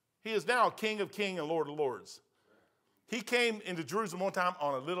 He is now King of kings and Lord of lords. He came into Jerusalem one time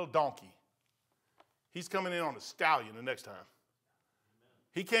on a little donkey. He's coming in on a stallion the next time.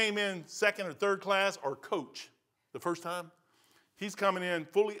 He came in second or third class or coach the first time. He's coming in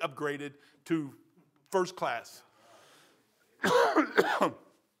fully upgraded to first class.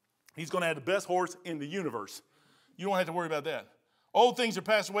 He's going to have the best horse in the universe. You don't have to worry about that. Old things are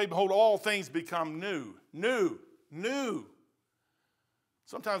passed away. Behold, all things become new. New.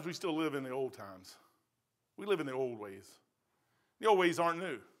 Sometimes we still live in the old times. We live in the old ways. The old ways aren't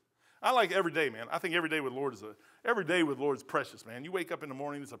new. I like every day, man. I think every day with the Lord is precious, man. You wake up in the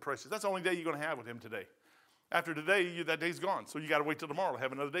morning, it's a precious. That's the only day you're going to have with him today. After today, that day's gone. So you got to wait till tomorrow to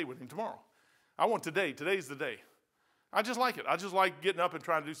have another day with him tomorrow. I want today. Today's the day. I just like it. I just like getting up and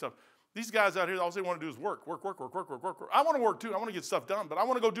trying to do stuff. These guys out here, all they want to do is work. I want to work too. I want to get stuff done, but I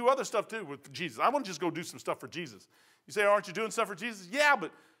want to go do other stuff too with Jesus. I want to just go do some stuff for Jesus. You say, aren't you doing stuff for Jesus? Yeah,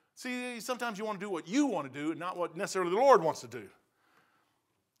 but see, sometimes you want to do what you want to do and not what necessarily the Lord wants to do.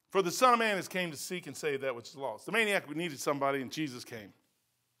 For the Son of Man has came to seek and save that which is lost. The maniac needed somebody, and Jesus came.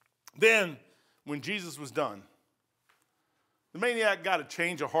 Then, when Jesus was done, the maniac got a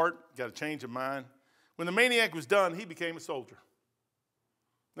change of heart, got a change of mind. When the maniac was done, he became a soldier.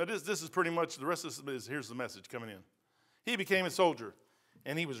 Now, this is pretty much, the rest of this is, here's the message coming in. He became a soldier,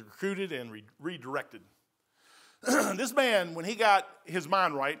 and he was recruited and redirected. This man, when he got his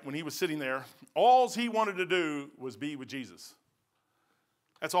mind right, when he was sitting there, all he wanted to do was be with Jesus.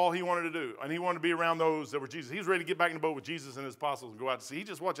 That's all he wanted to do. And he wanted to be around those that were Jesus. He was ready to get back in the boat with Jesus and his apostles and go out to sea. He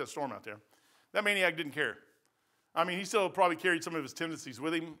just watched that storm out there. That maniac didn't care. I mean, he still probably carried some of his tendencies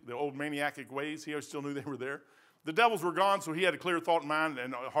with him, the old maniac ways. He still knew they were there. The devils were gone, so he had a clear thought in mind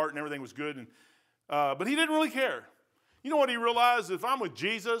and heart and everything was good. But he didn't really care. You know what he realized? If I'm with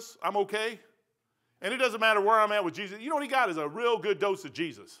Jesus, I'm okay. And it doesn't matter where I'm at with Jesus. You know what he got is a real good dose of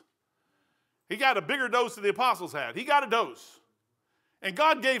Jesus. He got a bigger dose than the apostles had. He got a dose. And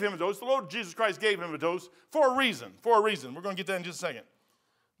God gave him a dose. The Lord Jesus Christ gave him a dose for a reason. We're going to get that in just a second.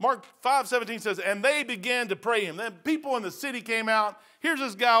 Mark 5:17 says, and they began to pray him. Then people in the city came out. Here's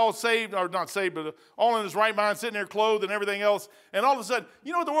this guy all saved, or not saved, but all in his right mind, sitting there clothed and everything else. And all of a sudden,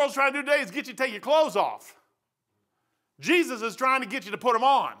 you know what the world's trying to do today is get you to take your clothes off. Jesus is trying to get you to put them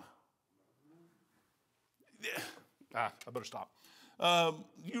on. I better stop.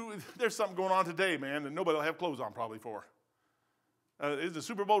 There's something going on today, man, that nobody will have clothes on probably for. Is the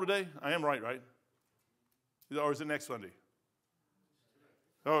Super Bowl today? I am right? Or is it next Sunday?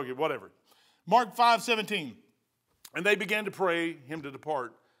 Okay, whatever. Mark 5:17. And they began to pray him to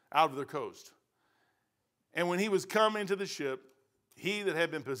depart out of their coast. And when he was come into the ship, he that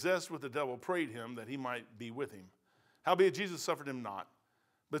had been possessed with the devil prayed him that he might be with him. Howbeit Jesus suffered him not,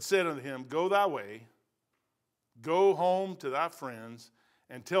 but said unto him, go thy way, go home to thy friends,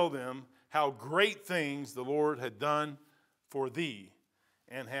 and tell them how great things the Lord had done for thee,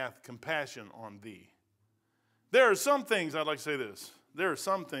 and hath compassion on thee. There are some things, I'd like to say this. There are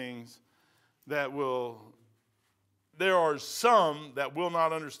some that will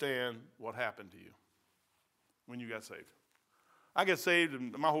not understand what happened to you when you got saved. I got saved,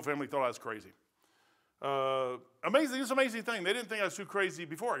 and my whole family thought I was crazy. It's an amazing thing. They didn't think I was too crazy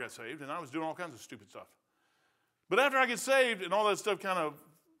before I got saved, and I was doing all kinds of stupid stuff. But after I get saved and all that stuff kind of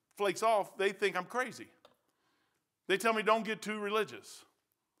flakes off, they think I'm crazy. They tell me don't get too religious.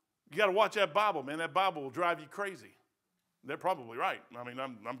 You got to watch that Bible, man. That Bible will drive you crazy. They're probably right. I mean,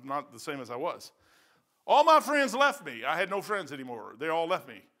 I'm not the same as I was. All my friends left me. I had no friends anymore. They all left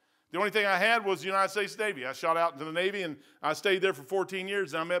me. The only thing I had was the United States Navy. I shot out into the Navy, and I stayed there for 14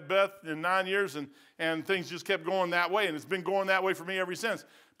 years. And I met Beth in 9 years, and things just kept going that way, and it's been going that way for me ever since.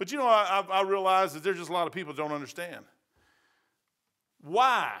 But, you know, I realized that there's just a lot of people that don't understand.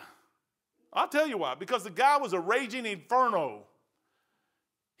 Why? I'll tell you why. Because the guy was a raging inferno.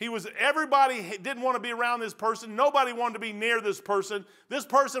 Everybody didn't want to be around this person. Nobody wanted to be near this person. This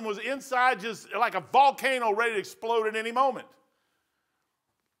person was inside just like a volcano ready to explode at any moment.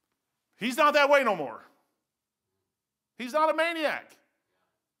 He's not that way no more. He's not a maniac.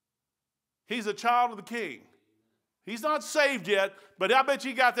 He's a child of the King. He's not saved yet, but I bet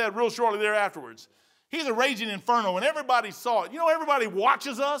you got that real shortly there afterwards. He's a raging inferno, and everybody saw it. You know, everybody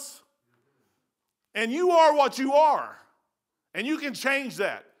watches us, and you are what you are, and you can change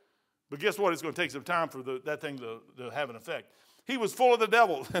that. But guess what? It's going to take some time for that thing to have an effect. He was full of the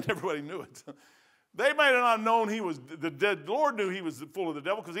devil, and everybody knew it. They might have not known the Lord knew he was full of the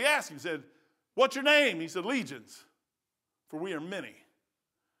devil because he asked him, he said, what's your name? He said, Legions, for we are many.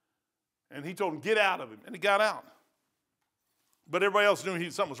 And he told him, get out of him. And he got out. But everybody else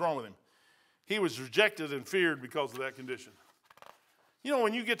knew something was wrong with him. He was rejected and feared because of that condition. You know,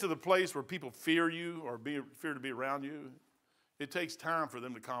 when you get to the place where people fear you or fear to be around you, it takes time for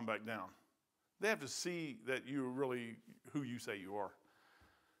them to calm back down. They have to see that you're really who you say you are.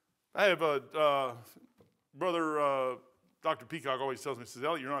 I have a brother, Dr. Peacock always tells me, he says,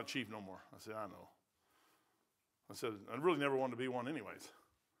 Elliott, you're not a chief no more. I said, I know. I said, I really never wanted to be one anyways.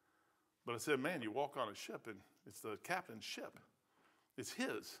 But I said, man, you walk on a ship, and it's the captain's ship. It's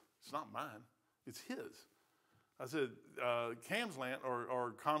his. It's not mine. It's his. I said, Camsland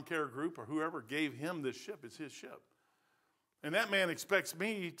or Comcare Group or whoever gave him this ship. It's his ship. And that man expects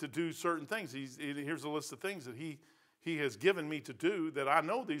me to do certain things. Here's a list of things that he has given me to do that I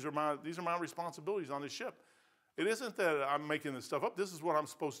know these are my responsibilities on this ship. It isn't that I'm making this stuff up. This is what I'm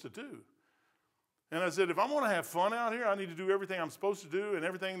supposed to do. And I said, if I'm going to have fun out here, I need to do everything I'm supposed to do, and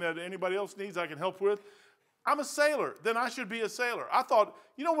everything that anybody else needs I can help with. I'm a sailor. Then I should be a sailor. I thought,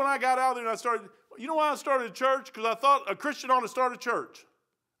 you know, when I got out there and you know why I started a church? Because I thought a Christian ought to start a church.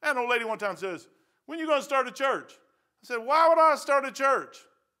 I had an old lady one time says, when are you going to start a church? I said, why would I start a church?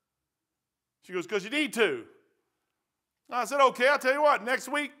 She goes, because you need to. I said, okay, I'll tell you what. Next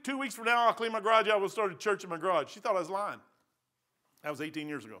week, 2 weeks from now, I'll clean my garage out. We'll start a church in my garage. She thought I was lying. That was 18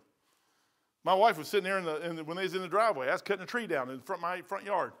 years ago. My wife was sitting there when they was in the driveway. I was cutting a tree down in my front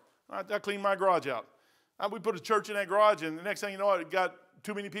yard. I cleaned my garage out. We put a church in that garage, and the next thing you know, it got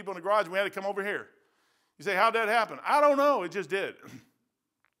too many people in the garage, and we had to come over here. You say, how'd that happen? I don't know. It just did.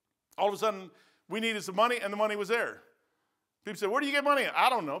 All of a sudden, we needed some money, and the money was there. People say, where do you get money?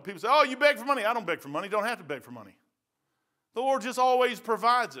 I don't know. People say, oh, you beg for money. I don't beg for money. Don't have to beg for money. The Lord just always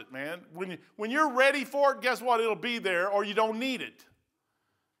provides it, man. When you're ready for it, guess what? It'll be there, or you don't need it.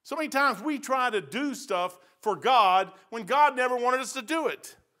 So many times we try to do stuff for God when God never wanted us to do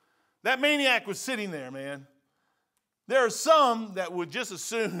it. That maniac was sitting there, man. There are some that would just as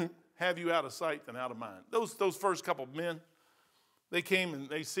soon have you out of sight than out of mind. Those first couple of men, they came and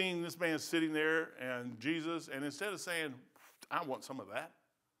they seen this man sitting there and Jesus, and instead of saying, I want some of that,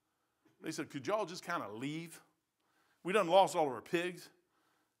 they said, could y'all just kind of leave? We done lost all of our pigs.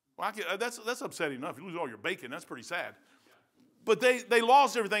 Well, that's upsetting enough. You lose all your bacon. That's pretty sad. But they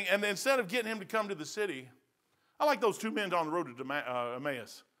lost everything, and instead of getting him to come to the city, I like those two men on the road to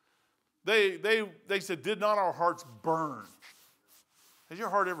Emmaus. They said, did not our hearts burn? Has your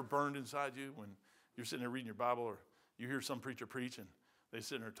heart ever burned inside you when you're sitting there reading your Bible, or you hear some preacher preach and they're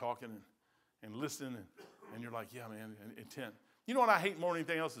sitting there talking and listening, and you're like, yeah, man, intent. You know what I hate more than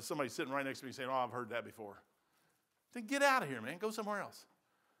anything else is somebody sitting right next to me saying, oh, I've heard that before. Then get out of here, man. Go somewhere else.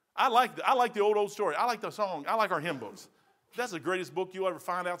 I like the old story. I like the song. I like our hymn books. That's the greatest book you'll ever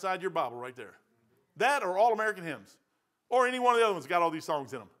find outside your Bible right there. That or All American Hymns. Or any one of the other ones that got all these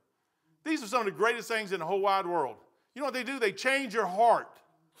songs in them. These are some of the greatest things in the whole wide world. You know what they do? They change your heart.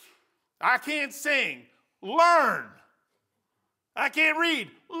 I can't sing. Learn. I can't read.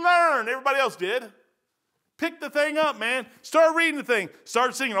 Learn. Everybody else did. Pick the thing up, man. Start reading the thing.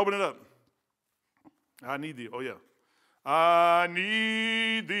 Start singing. Open it up. I need thee. Oh, yeah. I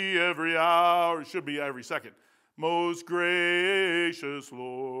need thee every hour. It should be every second. Most gracious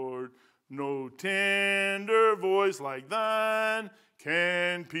Lord, no tender voice like thine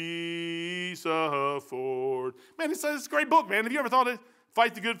can peace afford. Man, it's a great book, man. Have you ever thought it?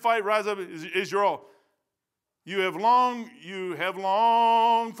 Fight the good fight, rise up is your all. You have longed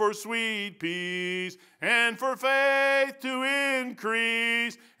for sweet peace and for faith to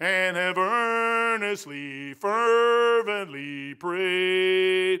increase, and have earnestly, fervently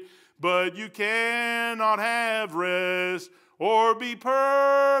prayed. But you cannot have rest or be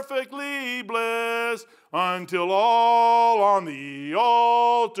perfectly blessed until all on the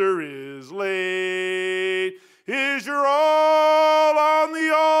altar is laid. Is your all on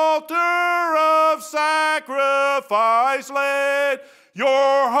the altar of sacrifice laid? Your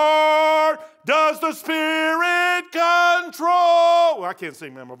heart does the Spirit control. Well, I can't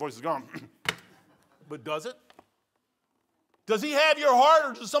sing, man. My voice is gone. But does it? Does he have your heart,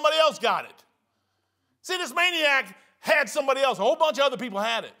 or does somebody else got it? See, this maniac had somebody else. A whole bunch of other people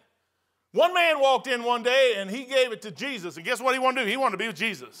had it. One man walked in one day, and he gave it to Jesus. And guess what he wanted to do? He wanted to be with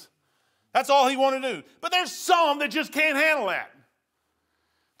Jesus. That's all he wanted to do. But there's some that just can't handle that.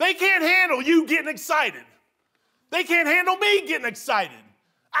 They can't handle you getting excited. They can't handle me getting excited.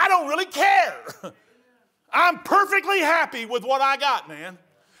 I don't really care. I'm perfectly happy with what I got, man.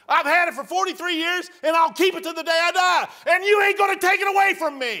 I've had it for 43 years, and I'll keep it to the day I die. And you ain't going to take it away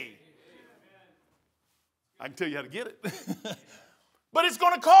from me. I can tell you how to get it. But it's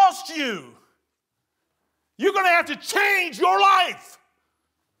going to cost you. You're going to have to change your life.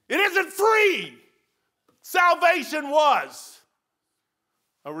 It isn't free. Salvation was.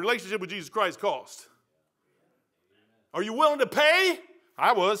 A relationship with Jesus Christ cost. Are you willing to pay?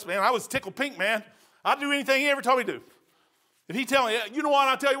 I was, man. I was tickled pink, man. I'd do anything he ever told me to do. If he tell me, you know what,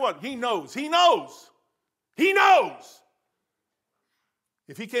 I'll tell you what, he knows. He knows. He knows.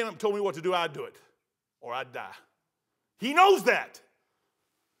 If he came up and told me what to do, I'd do it. Or I'd die. He knows that.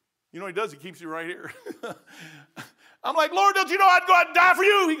 You know what he does? He keeps you right here. I'm like, Lord, don't you know I'd go out and die for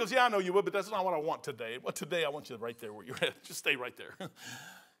you? He goes, yeah, I know you would, but that's not what I want today. But today I want you right there where you're at. Just stay right there.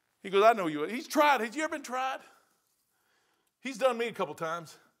 He goes, I know you would. He's tried. Has you ever been tried? He's done me a couple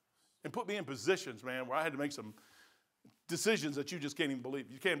times and put me in positions, man, where I had to make some decisions that you just can't even believe.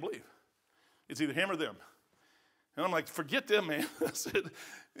 You can't believe. It's either him or them. And I'm like, forget them, man. I said,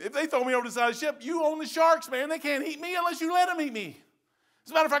 if they throw me over the side of the ship, you own the sharks, man. They can't eat me unless you let them eat me.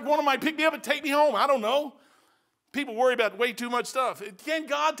 As a matter of fact, one of them might pick me up and take me home. I don't know. People worry about way too much stuff. Can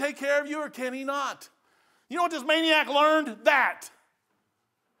God take care of you or can he not? You know what this maniac learned? That.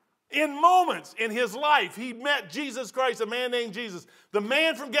 In moments in his life, he met Jesus Christ, a man named Jesus. The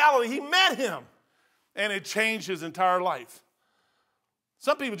man from Galilee, he met him. And it changed his entire life.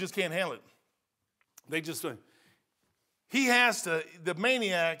 Some people just can't handle it. They just, the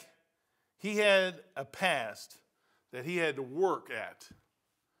maniac, he had a past that he had to work at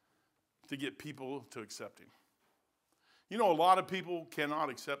to get people to accept him. You know, a lot of people cannot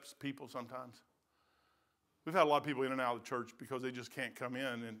accept people sometimes. We've had a lot of people in and out of the church because they just can't come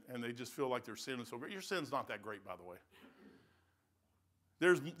in and they just feel like their sin is so great. Your sin's not that great, by the way.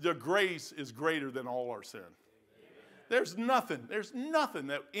 The grace is greater than all our sin. There's nothing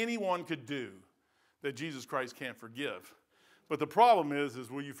that anyone could do that Jesus Christ can't forgive. But the problem is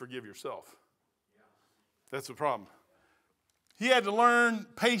will you forgive yourself? That's the problem. He had to learn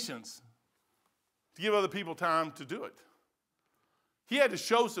patience to give other people time to do it. He had to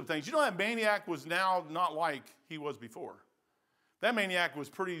show some things. You know, that maniac was now not like he was before. That maniac was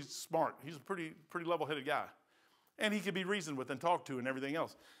pretty smart. He's a pretty level-headed guy. And he could be reasoned with and talked to and everything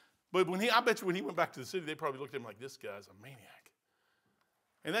else. But I bet you when he went back to the city, they probably looked at him like, this guy's a maniac.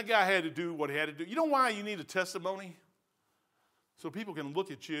 And that guy had to do what he had to do. You know why you need a testimony? So people can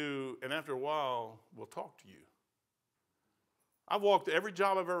look at you and after a while will talk to you. I've walked every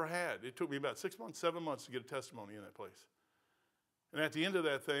job I've ever had. It took me about 6 months, 7 months to get a testimony in that place. And at the end of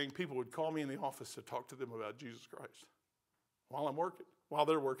that thing, people would call me in the office to talk to them about Jesus Christ while I'm working, while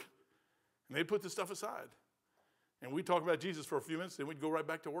they're working. And they'd put this stuff aside. And we'd talk about Jesus for a few minutes, then we'd go right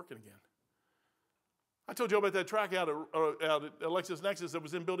back to working again. I told you about that track out at LexisNexis that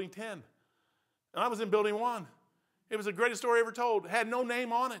was in Building 10. And I was in Building 1. It was the greatest story ever told. It had no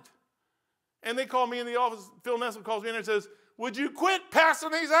name on it. And they called me in the office. Phil Nestle calls me in there and says, would you quit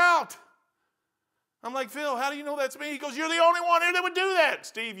passing these out? I'm like, Phil, how do you know that's me? He goes, you're the only one here that would do that.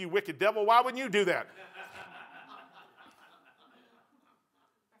 Steve, you wicked devil, why wouldn't you do that?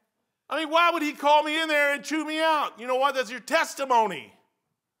 I mean, why would he call me in there and chew me out? You know what? That's your testimony.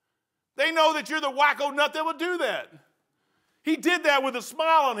 They know that you're the wacko nut that would do that. He did that with a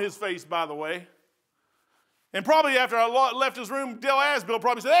smile on his face, by the way. And probably after I left his room, Dale Asbill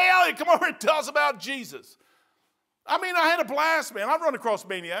probably said, hey, Elliott, come over and tell us about Jesus. I mean, I had a blast, man. I've run across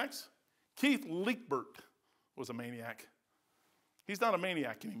maniacs. Keith Leekbert was a maniac. He's not a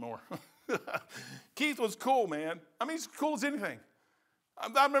maniac anymore. Keith was cool, man. I mean, he's cool as anything.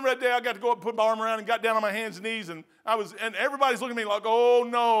 I remember that day I got to go up and put my arm around and got down on my hands and knees, and everybody's looking at me like, oh,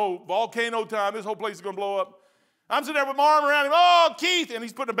 no, volcano time. This whole place is going to blow up. I'm sitting there with my arm around him. Oh, Keith. And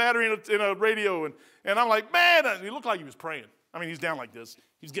he's putting a battery in a radio. And I'm like, man. He looked like he was praying. I mean, he's down like this.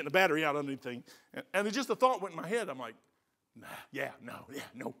 He's getting the battery out underneath the thing. And just a thought went in my head. I'm like, nah, yeah,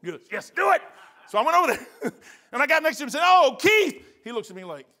 no, good. Yes, do it. So I went over there. And I got next to him and said, oh, Keith. He looks at me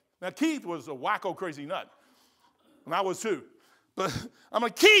like, now Keith was a wacko crazy nut. And I was too. But I'm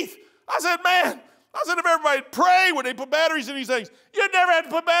like, Keith. I said, man. I said, if everybody pray when they put batteries in these things, you'd never have to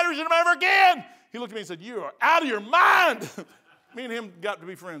put batteries in them ever again. He looked at me and said, you are out of your mind. Me and him got to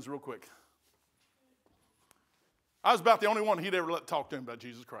be friends real quick. I was about the only one he'd ever let talk to him about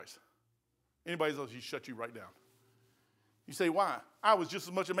Jesus Christ. Anybody else, he'd shut you right down. You say, why? I was just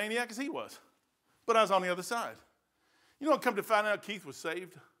as much a maniac as he was. But I was on the other side. You know, come to find out Keith was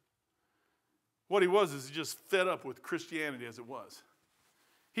saved? What he was is just fed up with Christianity as it was.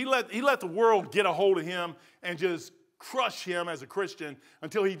 He let the world get a hold of him and just crush him as a Christian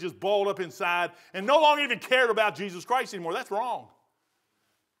until he just balled up inside and no longer even cared about Jesus Christ anymore. That's wrong.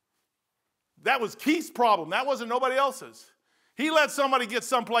 That was Keith's problem. That wasn't nobody else's. He let somebody get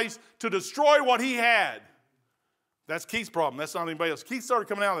someplace to destroy what he had. That's Keith's problem. That's not anybody else. Keith started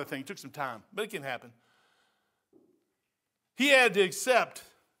coming out of that thing. It took some time, but it can happen. He had to accept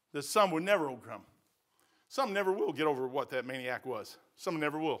that some would never overcome. Some never will get over what that maniac was. Some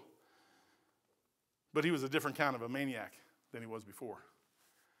never will. But he was a different kind of a maniac than he was before.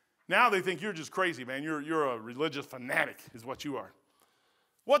 Now they think you're just crazy, man. You're a religious fanatic is what you are.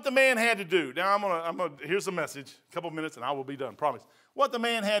 What the man had to do. Now I'm gonna here's the message. A couple minutes and I will be done, promise. What the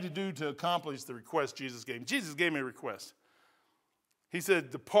man had to do to accomplish the request Jesus gave him. Jesus gave me a request. He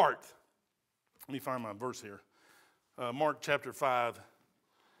said, depart. Let me find my verse here. Mark chapter 5.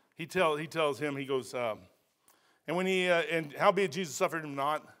 He tells him, he goes, and when and howbeit Jesus suffered him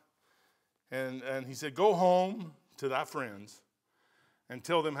not. And he said, go home to thy friends and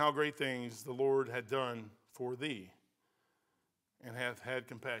tell them how great things the Lord had done for thee and hath had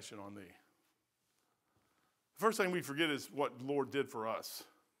compassion on thee. The first thing we forget is what the Lord did for us.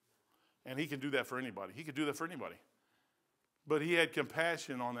 And he can do that for anybody. He could do that for anybody. But he had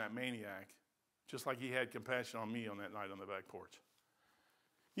compassion on that maniac, just like he had compassion on me on that night on the back porch.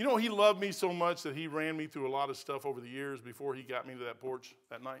 You know, he loved me so much that he ran me through a lot of stuff over the years before he got me to that porch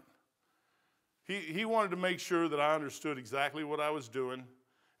that night. He wanted to make sure that I understood exactly what I was doing.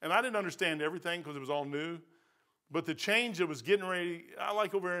 And I didn't understand everything because it was all new. But the change that was getting ready, I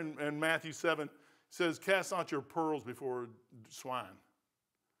like over in Matthew 7, says, cast not your pearls before swine.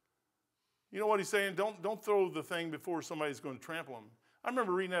 You know what he's saying? Don't throw the thing before somebody's going to trample them. I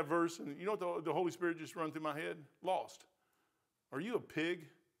remember reading that verse, and you know what the Holy Spirit just run through my head? Lost. Are you a pig?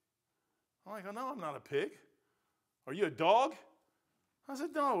 I'm like, oh, no, I'm not a pig. Are you a dog? I said,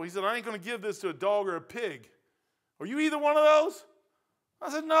 no. He said, I ain't going to give this to a dog or a pig. Are you either one of those? I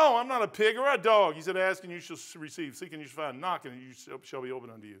said, no, I'm not a pig or a dog. He said, ask and you shall receive, seek and you shall find, knock and you shall be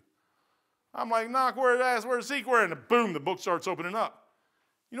opened unto you. I'm like, knock, where, ask, where, seek, where? And boom, the book starts opening up.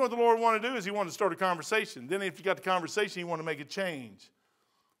 You know what the Lord wanted to do is he wanted to start a conversation. Then if you got the conversation, he wanted to make a change.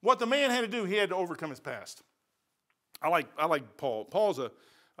 What the man had to do, he had to overcome his past. I like Paul. Paul's a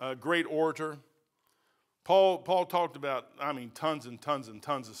great orator. Paul talked about, tons and tons and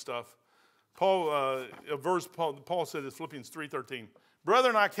tons of stuff. Paul said this, Philippians 3:13.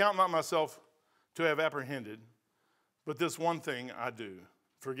 Brethren, I count not myself to have apprehended, but this one thing I do,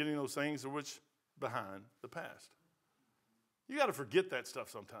 forgetting those things which behind the past. You got to forget that stuff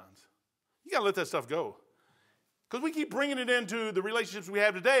sometimes. You got to let that stuff go. Because we keep bringing it into the relationships we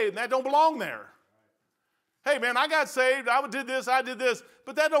have today, and that don't belong there. Hey, man, I got saved. I did this.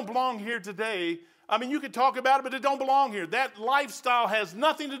 But that don't belong here today. I mean, you could talk about it, but it don't belong here. That lifestyle has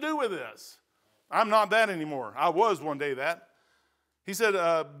nothing to do with this. I'm not that anymore. I was one day that. He said,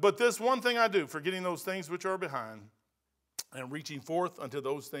 but this one thing I do, forgetting those things which are behind and reaching forth unto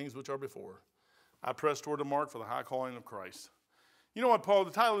those things which are before. I press toward the mark for the high calling of Christ. You know what, Paul,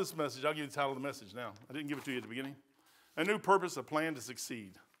 the title of this message, I'll give you the title of the message now. I didn't give it to you at the beginning. A new purpose, a plan to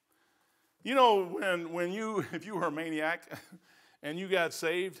succeed. You know, if you were a maniac and you got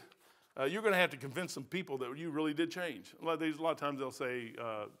saved, you're going to have to convince some people that you really did change. A lot of times they'll say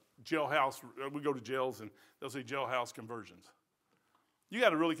jailhouse, we go to jails and they'll say jailhouse conversions. You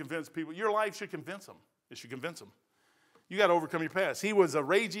got to really convince people. Your life should convince them. It should convince them. You got to overcome your past. He was a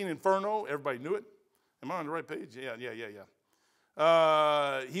raging inferno. Everybody knew it. Am I on the right page? Yeah.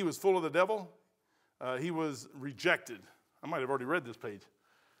 He was full of the devil. He was rejected. I might have already read this page.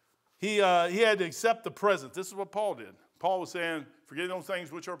 He had to accept the present. This is what Paul did. Paul was saying, forget those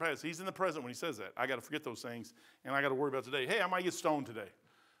things which are past. He's in the present when he says that. I got to forget those things, and I got to worry about today. Hey, I might get stoned today.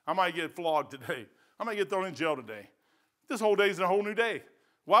 I might get flogged today. I might get thrown in jail today. This whole day is a whole new day.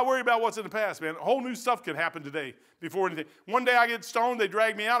 Why worry about what's in the past, man? Whole new stuff could happen today before anything. One day I get stoned, they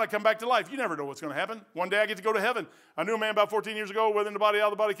drag me out, I come back to life. You never know what's going to happen. One day I get to go to heaven. I knew a man about 14 years ago, whether in the body, out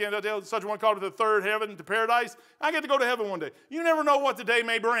of the body, can't tell. Such one called it the third heaven, to paradise. I get to go to heaven one day. You never know what the day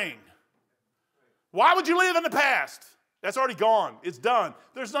may bring. Why would you live in the past? That's already gone. It's done.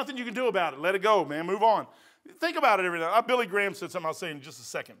 There's nothing you can do about it. Let it go, man. Move on. Think about it every day. Billy Graham said something I'll say in just a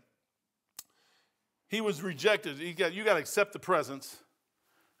second. He was rejected. You got to accept the presence,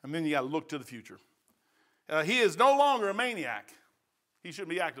 and then you got to look to the future. He is no longer a maniac. He shouldn't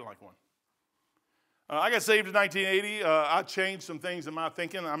be acting like one. I got saved in 1980. I changed some things in my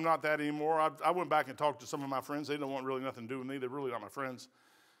thinking. I'm not that anymore. I went back and talked to some of my friends. They don't want really nothing to do with me. They're really not my friends.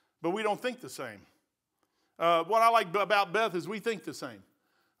 But we don't think the same. What I like about Beth is we think the same,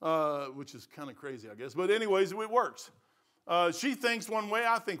 which is kind of crazy, I guess. But anyways, it works. She thinks one way,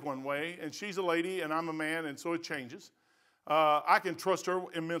 I think one way, and she's a lady, and I'm a man, and so it changes. I can trust her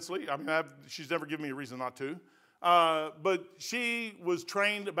immensely. I mean, she's never given me a reason not to. But she was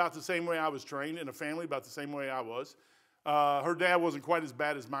trained about the same way I was trained, in a family about the same way I was. Her dad wasn't quite as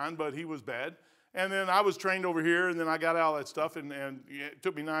bad as mine, but he was bad. And then I was trained over here, and then I got out of that stuff, and it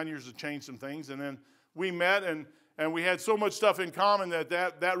took me 9 years to change some things. And then we met, and we had so much stuff in common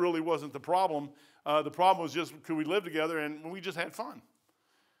that really wasn't the problem. The problem was just, could we live together, and we just had fun.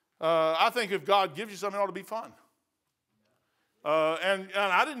 I think if God gives you something, it ought to be fun. And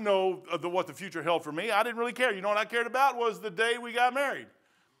I didn't know what the future held for me. I didn't really care. You know what I cared about was the day we got married.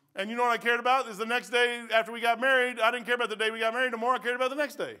 And you know what I cared about is the next day after we got married. I didn't care about the day we got married no more. I cared about the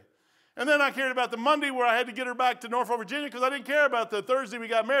next day. And then I cared about the Monday where I had to get her back to Norfolk, Virginia, because I didn't care about the Thursday we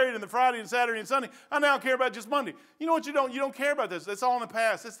got married and the Friday and Saturday and Sunday. I now care about just Monday. You know what you don't? You don't care about this. That's all in the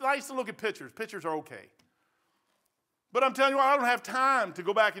past. It's nice to look at pictures. Pictures are okay. But I'm telling you what, I don't have time to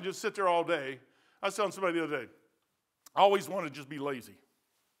go back and just sit there all day. I was telling somebody the other day, I always want to just be lazy.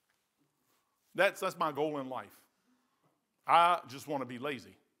 That's my goal in life. I just want to be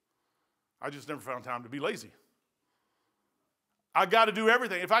lazy. I just never found time to be lazy. I got to do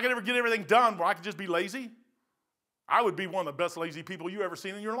everything. If I could ever get everything done where I could just be lazy, I would be one of the best lazy people you ever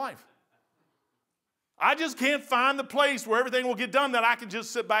seen in your life. I just can't find the place where everything will get done that I can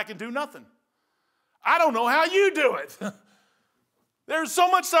just sit back and do nothing. I don't know how you do it. There's so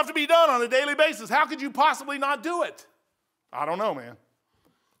much stuff to be done on a daily basis. How could you possibly not do it? I don't know, man.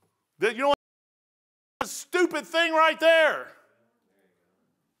 You know what? That's a stupid thing right there.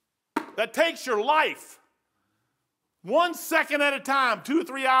 That takes your life. 1 second at a time, 2 or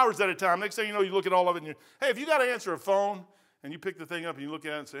 3 hours at a time. Next thing you know, you look at all of it and hey, if you got to answer a phone and you pick the thing up and you look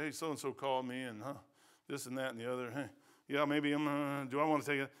at it and say, hey, so-and-so called me and this and that and the other. Hey, yeah, maybe do I want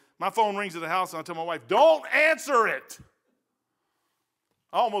to take it? My phone rings at the house and I tell my wife, don't answer it.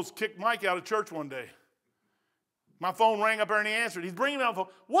 I almost kicked Mike out of church one day. My phone rang up there and he answered. He's bringing me on the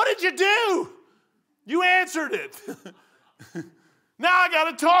phone. What did you do? You answered it. Now I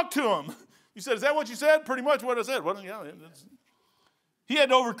got to talk to him. You said, is that what you said? Pretty much what I said. Well, yeah, he had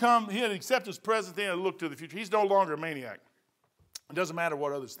to overcome, he had to accept his present, he had to look to the future. He's no longer a maniac. It doesn't matter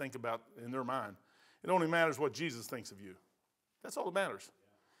what others think about in their mind. It only matters what Jesus thinks of you. That's all that matters.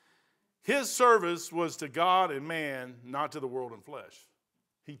 His service was to God and man, not to the world and flesh.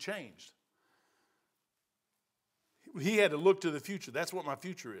 He changed. He had to look to the future. That's what my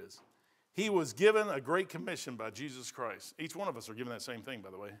future is. He was given a great commission by Jesus Christ. Each one of us are given that same thing,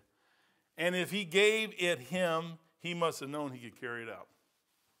 by the way. And if he gave it him, he must have known he could carry it out.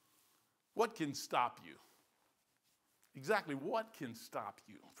 What can stop you? Exactly what can stop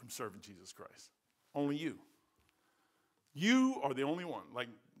you from serving Jesus Christ? Only you. You are the only one. Like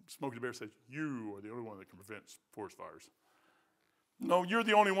Smokey the Bear says, you are the only one that can prevent forest fires. No, you're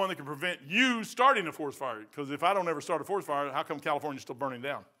the only one that can prevent you starting a forest fire. Because if I don't ever start a forest fire, how come California's still burning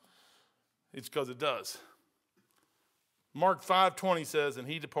down? It's because it does. Mark 5:20 says, and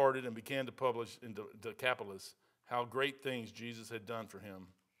he departed and began to publish in Decapolis how great things Jesus had done for him,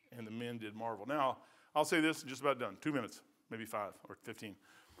 and the men did marvel. Now, I'll say this, just about done. 2 minutes, maybe 5 or 15.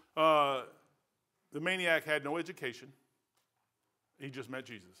 The maniac had no education. He just met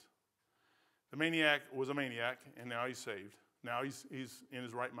Jesus. The maniac was a maniac, and now he's saved. Now he's in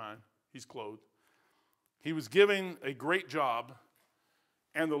his right mind. He's clothed. He was given a great job,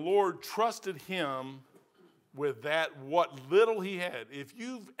 and the Lord trusted him with that, what little he had. If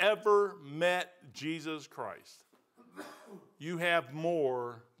you've ever met Jesus Christ, you have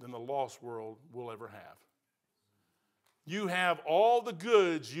more than the lost world will ever have. You have all the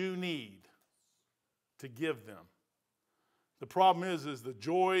goods you need to give them. The problem is the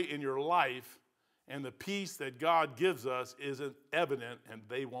joy in your life and the peace that God gives us isn't evident, and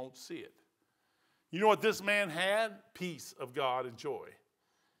they won't see it. You know what this man had? Peace of God and joy.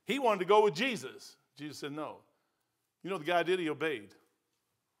 He wanted to go with Jesus. Jesus said no. You know what the guy did? He obeyed.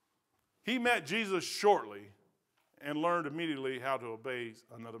 He met Jesus shortly and learned immediately how to obey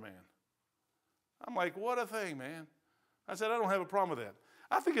another man. I'm like, what a thing, man. I said, I don't have a problem with that.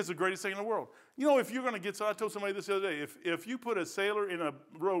 I think it's the greatest thing in the world. You know, if you're going to get, so I told somebody this the other day, if you put a sailor in a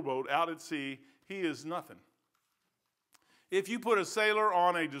rowboat out at sea, he is nothing. If you put a sailor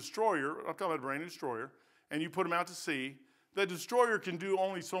on a destroyer, I'm talking about a brand new destroyer, and you put him out to sea, the destroyer can do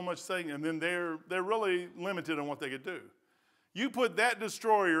only so much thing, and then they're really limited on what they could do. You put that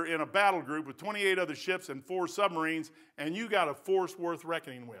destroyer in a battle group with 28 other ships and 4 submarines, and you got a force worth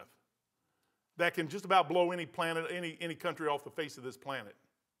reckoning with that can just about blow any planet, any country off the face of this planet.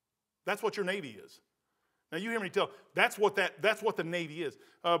 That's what your Navy is. Now you hear me tell, that's what the Navy is.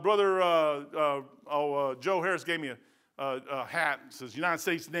 Joe Harris gave me a hat. It says United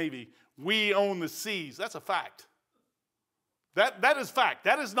States Navy, we own the seas. That's a fact. That is fact.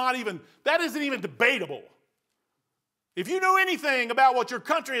 That isn't even debatable. If you know anything about what your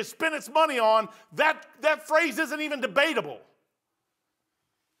country has spent its money on, that phrase isn't even debatable.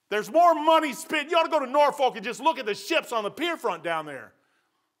 There's more money spent. You ought to go to Norfolk and just look at the ships on the pier front down there.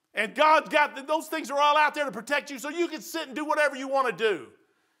 And God's got, those things are all out there to protect you so you can sit and do whatever you want to do.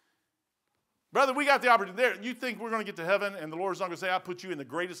 Brother, we got the opportunity there. You think we're going to get to heaven and the Lord's not going to say, I put you in the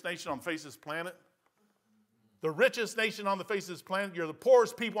greatest nation on the face of this planet? The richest nation on the face of this planet. You're the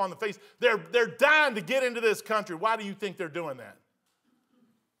poorest people on the face. They're dying to get into this country. Why do you think they're doing that?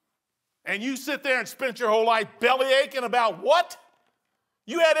 And you sit there and spend your whole life belly aching about what?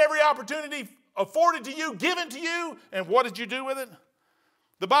 You had every opportunity afforded to you, given to you, and what did you do with it?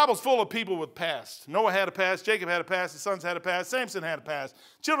 The Bible's full of people with past. Noah had a past. Jacob had a past. His sons had a past. Samson had a past.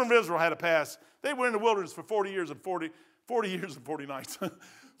 Children of Israel had a past. They were in the wilderness for 40 years and 40 years and 40 nights.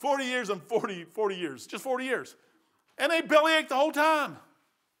 40 years and 40 years. Just 40 years. And they belly ached the whole time.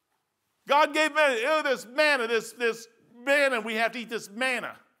 God gave man, this manna, we have to eat this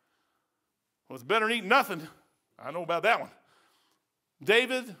manna. Well, it's better than eating nothing. I know about that one.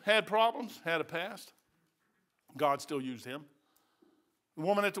 David had problems, had a past. God still used him. The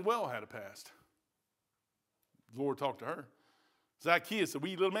woman at the well had a past. The Lord talked to her. Zacchaeus, the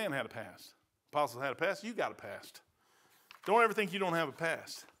wee little man, had a past. Apostles had a past. You got a past. Don't ever think you don't have a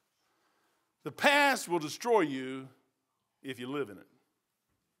past. The past will destroy you if you live in it.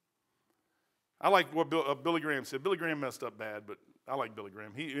 I like what Billy Graham said. Billy Graham messed up bad, but I like Billy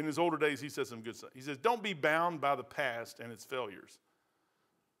Graham. In his older days, he said some good stuff. He says, don't be bound by the past and its failures,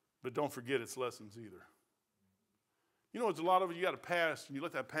 but don't forget its lessons either. You know, there's a lot of you got a past, and you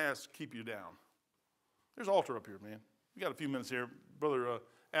let that past keep you down. There's an altar up here, man. We got a few minutes here. Brother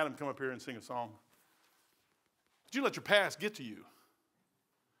Adam, come up here and sing a song. But you let your past get to you.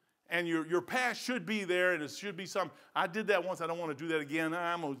 And your past should be there, and it should be something. I did that once. I don't want to do that again.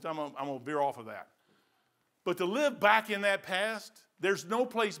 I'm going to veer off of that. But to live back in that past, there's no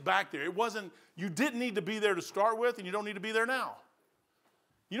place back there. It wasn't, you didn't need to be there to start with, and you don't need to be there now.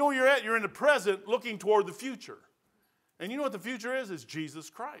 You know where you're at? You're in the present looking toward the future. And you know what the future is? It's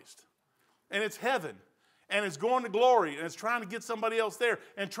Jesus Christ. And it's heaven. And it's going to glory. And it's trying to get somebody else there.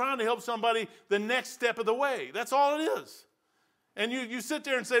 And trying to help somebody the next step of the way. That's all it is. And you sit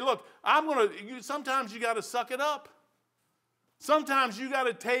there and say, look, sometimes you got to suck it up. Sometimes you got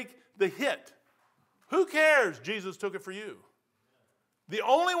to take the hit. Who cares? Jesus took it for you. The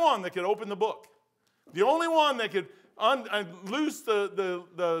only one that could open the book. The only one that could loose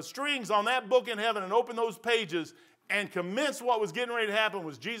the strings on that book in heaven and open those pages and commence what was getting ready to happen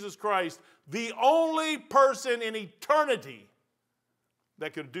was Jesus Christ, the only person in eternity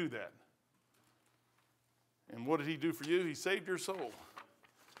that could do that. And what did he do for you? He saved your soul.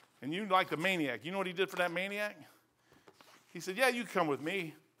 And you like the maniac. You know what he did for that maniac? He said, yeah, you come with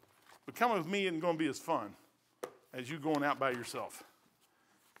me, but coming with me isn't going to be as fun as you going out by yourself.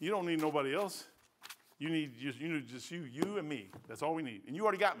 You don't need nobody else. You need just you and me. That's all we need. And you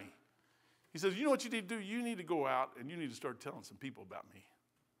already got me. He says, you know what you need to do? You need to go out and you need to start telling some people about me.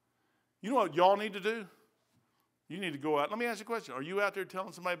 You know what y'all need to do? You need to go out. Let me ask you a question. Are you out there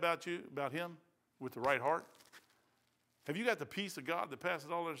telling somebody about you, about him, with the right heart? Have you got the peace of God that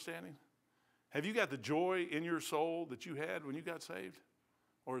passes all understanding? Have you got the joy in your soul that you had when you got saved?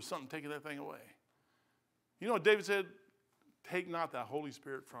 Or is something taking that thing away? You know what David said? Take not thy Holy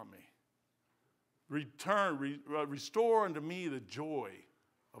Spirit from me. Restore unto me the joy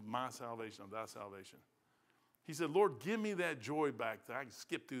of my salvation, of thy salvation. He said, Lord, give me that joy back that I can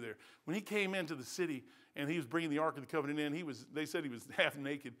skip through there. When he came into the city and he was bringing the Ark of the Covenant in, they said he was half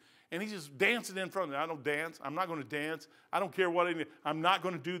naked. And he's just dancing in front of them. I don't dance. I'm not going to dance. I don't care what. I'm not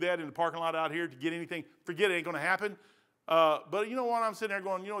going to do that in the parking lot out here to get anything. Forget it, ain't going to happen. But you know what? I'm sitting there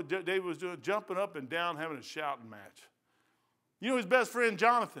going, you know what David was doing? Jumping up and down, having a shouting match. You know his best friend,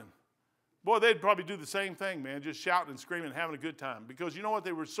 Jonathan. Boy, they'd probably do the same thing, man, just shouting and screaming, having a good time. Because you know what?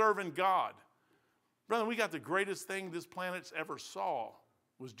 They were serving God. Brother, we got the greatest thing this planet's ever saw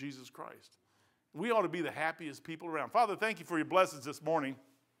was Jesus Christ. We ought to be the happiest people around. Father, thank you for your blessings this morning.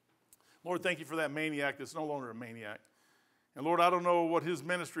 Lord, thank you for that maniac that's no longer a maniac. And Lord, I don't know what his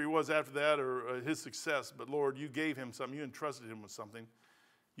ministry was after that or his success, but Lord, you gave him something. You entrusted him with something.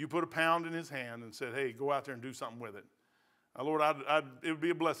 You put a pound in his hand and said, hey, go out there and do something with it. Lord, it would be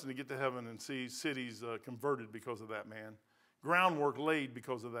a blessing to get to heaven and see cities converted because of that man. Groundwork laid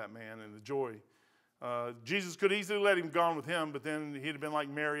because of that man and the joy. Jesus could easily let him gone with him, but then he'd have been like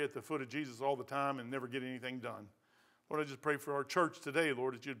Mary at the foot of Jesus all the time and never get anything done. Lord, I just pray for our church today,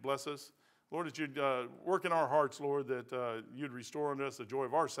 Lord, that you'd bless us. Lord, that you'd work in our hearts, Lord, that you'd restore unto us the joy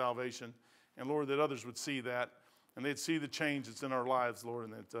of our salvation. And, Lord, that others would see that and they'd see the change that's in our lives, Lord,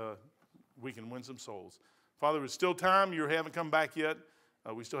 and that we can win some souls. Father, there's still time. You haven't come back yet.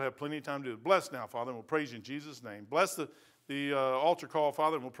 We still have plenty of time to do it. Bless now, Father, and we'll praise you in Jesus' name. Bless the altar call,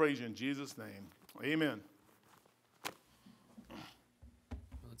 Father, and we'll praise you in Jesus' name. Amen.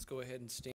 Let's go ahead and stand.